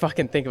can't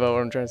fucking think about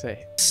what I'm trying to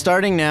say.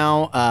 Starting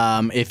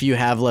now, if you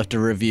have left a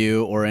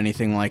review or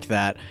anything like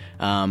that,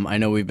 I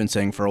know we've been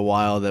saying for a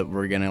while that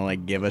we're gonna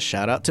like give a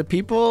shout out to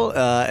people,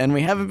 and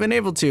we haven't been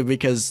able to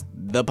because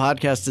the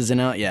podcast isn't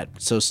out yet.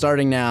 So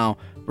starting now,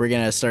 we're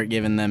gonna start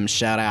giving them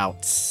shout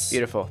outs.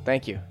 Beautiful,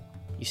 thank you.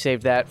 You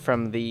saved that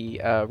from the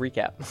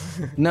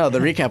recap. No, the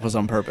recap was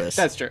on purpose.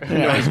 That's true.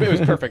 No, it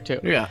was perfect too.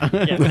 Yeah.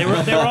 Yeah, they were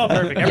all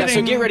perfect. Yeah, so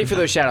Everything- get ready for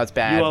those shout outs,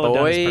 bad you all have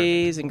done is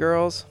boys and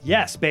girls.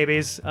 Yes,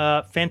 babies.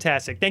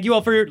 Fantastic. Thank you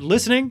all for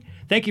listening.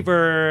 Thank you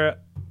for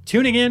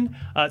tuning in.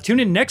 Tune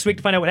in next week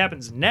to find out what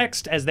happens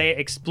next as they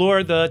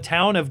explore the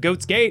town of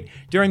Goat's Gate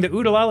during the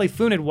Udalali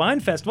Funid Wine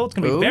Festival. It's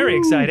going to be very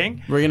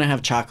exciting. We're gonna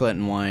have chocolate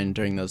and wine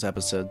during those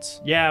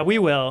episodes. Yeah, we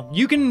will.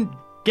 You can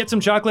get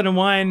some chocolate and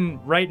wine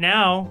right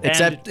now.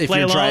 Except and if play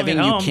you're along driving,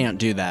 at you home. can't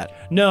do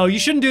that. No, you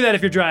shouldn't do that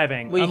if you're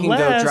driving. Well, you can go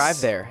Unless-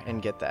 drive there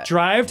and get that.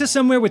 Drive to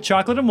somewhere with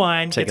chocolate and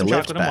wine. Take get a some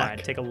lift chocolate back. and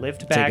wine. Take a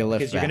lift back a lift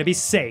because you're back. going to be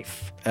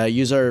safe.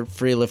 Use our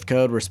free Lyft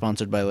code. We're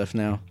sponsored by Lyft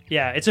now.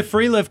 Yeah, it's a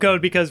free lift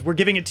code because we're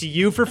giving it to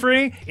you for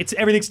free. It's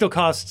everything still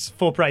costs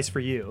full price for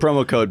you.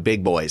 Promo code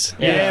Big Boys.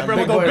 Yeah, promo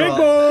Big code boy Big roll.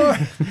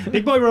 Boy.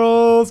 Big Boy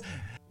rolls.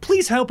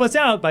 Please help us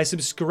out by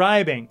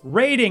subscribing,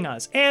 rating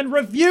us, and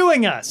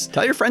reviewing us.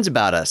 Tell your friends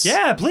about us.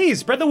 Yeah, please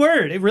spread the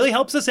word. It really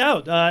helps us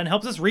out and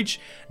helps us reach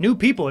new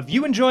people. If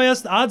you enjoy us,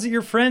 the odds that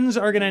your friends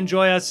are going to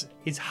enjoy us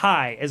is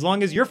high, as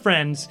long as your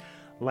friends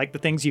like the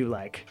things you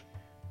like.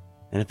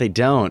 And if they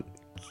don't,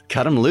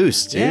 cut them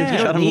loose, dude. Yeah. You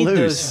cut don't them need loose.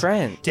 those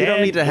friends. You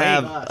don't need to Dead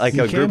have weight. like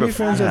You a can't group be of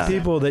friends yeah. with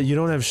people that you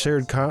don't have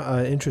shared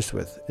interest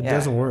with. It Yeah.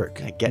 doesn't work.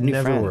 Yeah, get new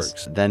Never friends.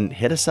 works. Then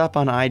hit us up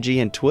on IG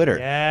and Twitter.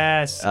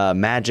 Yes.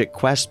 Magic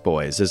Quest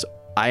Boys is.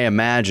 I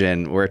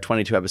imagine we're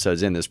 22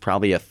 episodes in. There's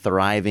probably a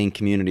thriving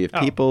community of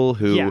people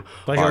who yeah.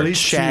 Like at are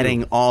least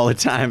chatting two. all the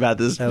time about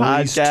this At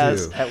least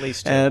podcast. two. At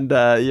least two. And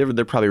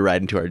they're probably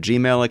writing to our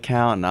Gmail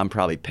account, and I'm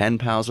probably pen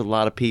pals with a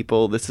lot of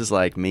people. This is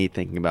like me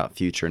thinking about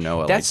future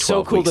Noah. That's like so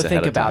 12 cool weeks to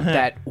ahead think of time. about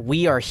that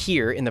we are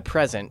here in the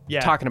present Yeah.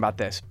 talking about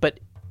this. But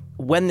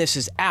when this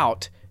is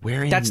out,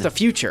 We're in that's the the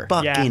future.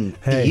 Fucking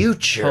Hey.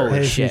 future. Holy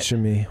Hey, shit. future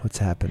me, what's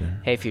happening?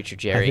 Hey, future I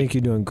Jerry. think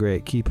you're doing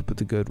great. Keep up with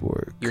the good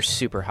work. You're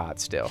super hot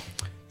still.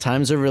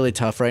 Times are really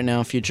tough right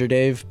now, future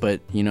Dave.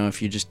 But you know,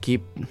 if you just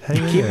keep Hang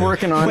in keep there.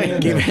 working on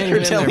it, keep hanging You're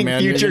in telling there,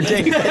 man. future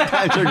Dave that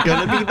times are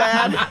gonna be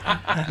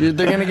bad?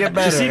 They're gonna get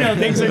better. Just,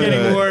 things are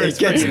getting worse. It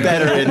gets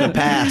better in the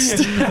past.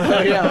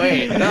 Oh yeah,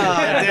 wait. The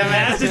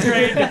past is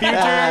great. The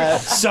future.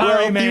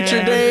 Sorry, Well, man.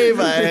 future Dave,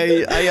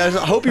 I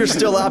hope you're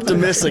still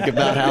optimistic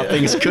about how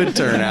things could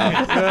turn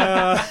out.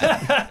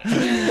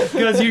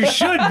 Because you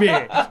should be.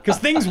 Because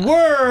things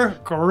were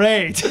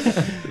great.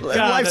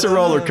 Life's a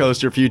roller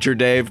coaster, future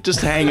Dave.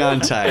 Just hang on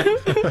tight.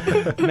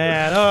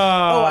 Man.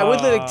 Oh, I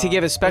would like to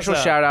give a special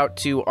What's up? shout out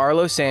to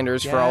Arlo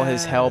Sanders for all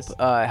his help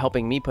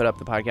helping me put up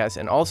the podcast,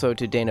 and also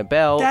to Dana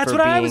Bell That's for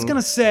what being I was going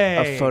to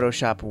say. a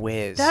Photoshop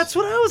whiz. That's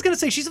what I was going to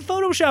say. She's a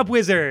Photoshop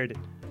wizard.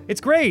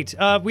 It's great.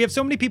 We have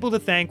so many people to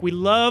thank. We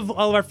love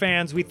all of our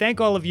fans. We thank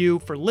all of you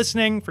for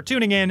listening, for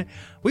tuning in.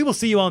 We will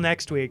see you all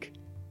next week.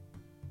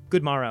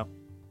 Good morrow.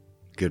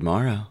 Good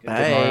morrow.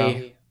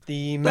 Hey.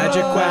 The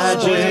Magic Quest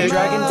Boys of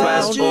Dragon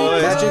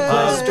Town. Magic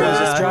Quest Boys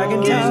of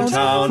Dragon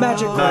Town.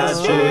 Magic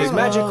Quest Boys.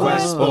 Magic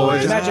Quest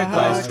Boys. Magic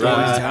Quest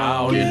Boys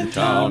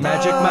Town.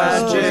 Magic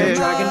Quest Boys of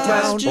Dragon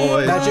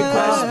Town. Magic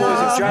Quest Boys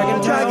of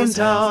Dragon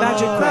Town.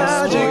 Magic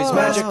Quest Boys.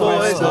 Magic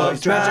Quest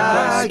Boys.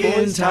 Magic Quest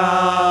Boys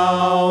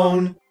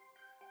Town.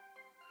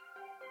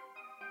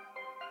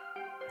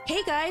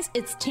 Hey guys! guys,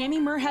 it's Tammy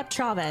Merhep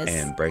Chavez.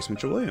 And Bryce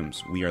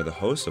Mitchell-Williams. We are the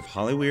hosts of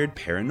Hollyweird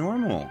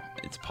Paranormal.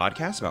 It's a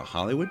podcast about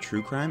Hollywood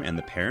true crime and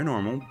the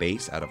paranormal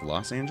based out of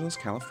Los Angeles,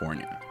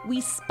 California.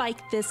 We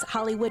spike this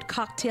Hollywood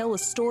cocktail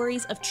with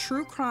stories of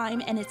true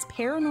crime and its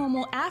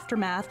paranormal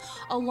aftermath,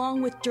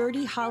 along with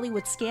dirty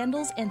Hollywood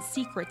scandals and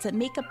secrets that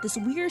make up this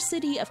weird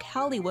city of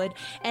Hollywood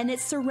and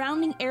its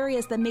surrounding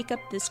areas that make up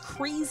this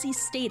crazy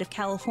state of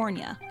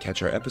California.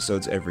 Catch our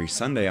episodes every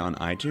Sunday on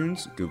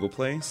iTunes, Google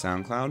Play,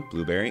 SoundCloud,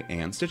 Blueberry,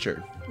 and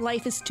Stitcher.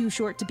 Life is too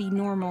short to be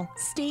normal.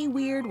 Stay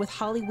weird with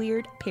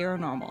Hollyweird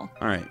Paranormal.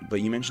 All right,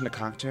 but you mentioned a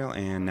cocktail,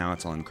 and now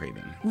it's all I'm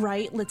craving.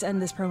 Right? Let's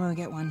end this promo and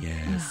get one.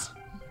 Yes.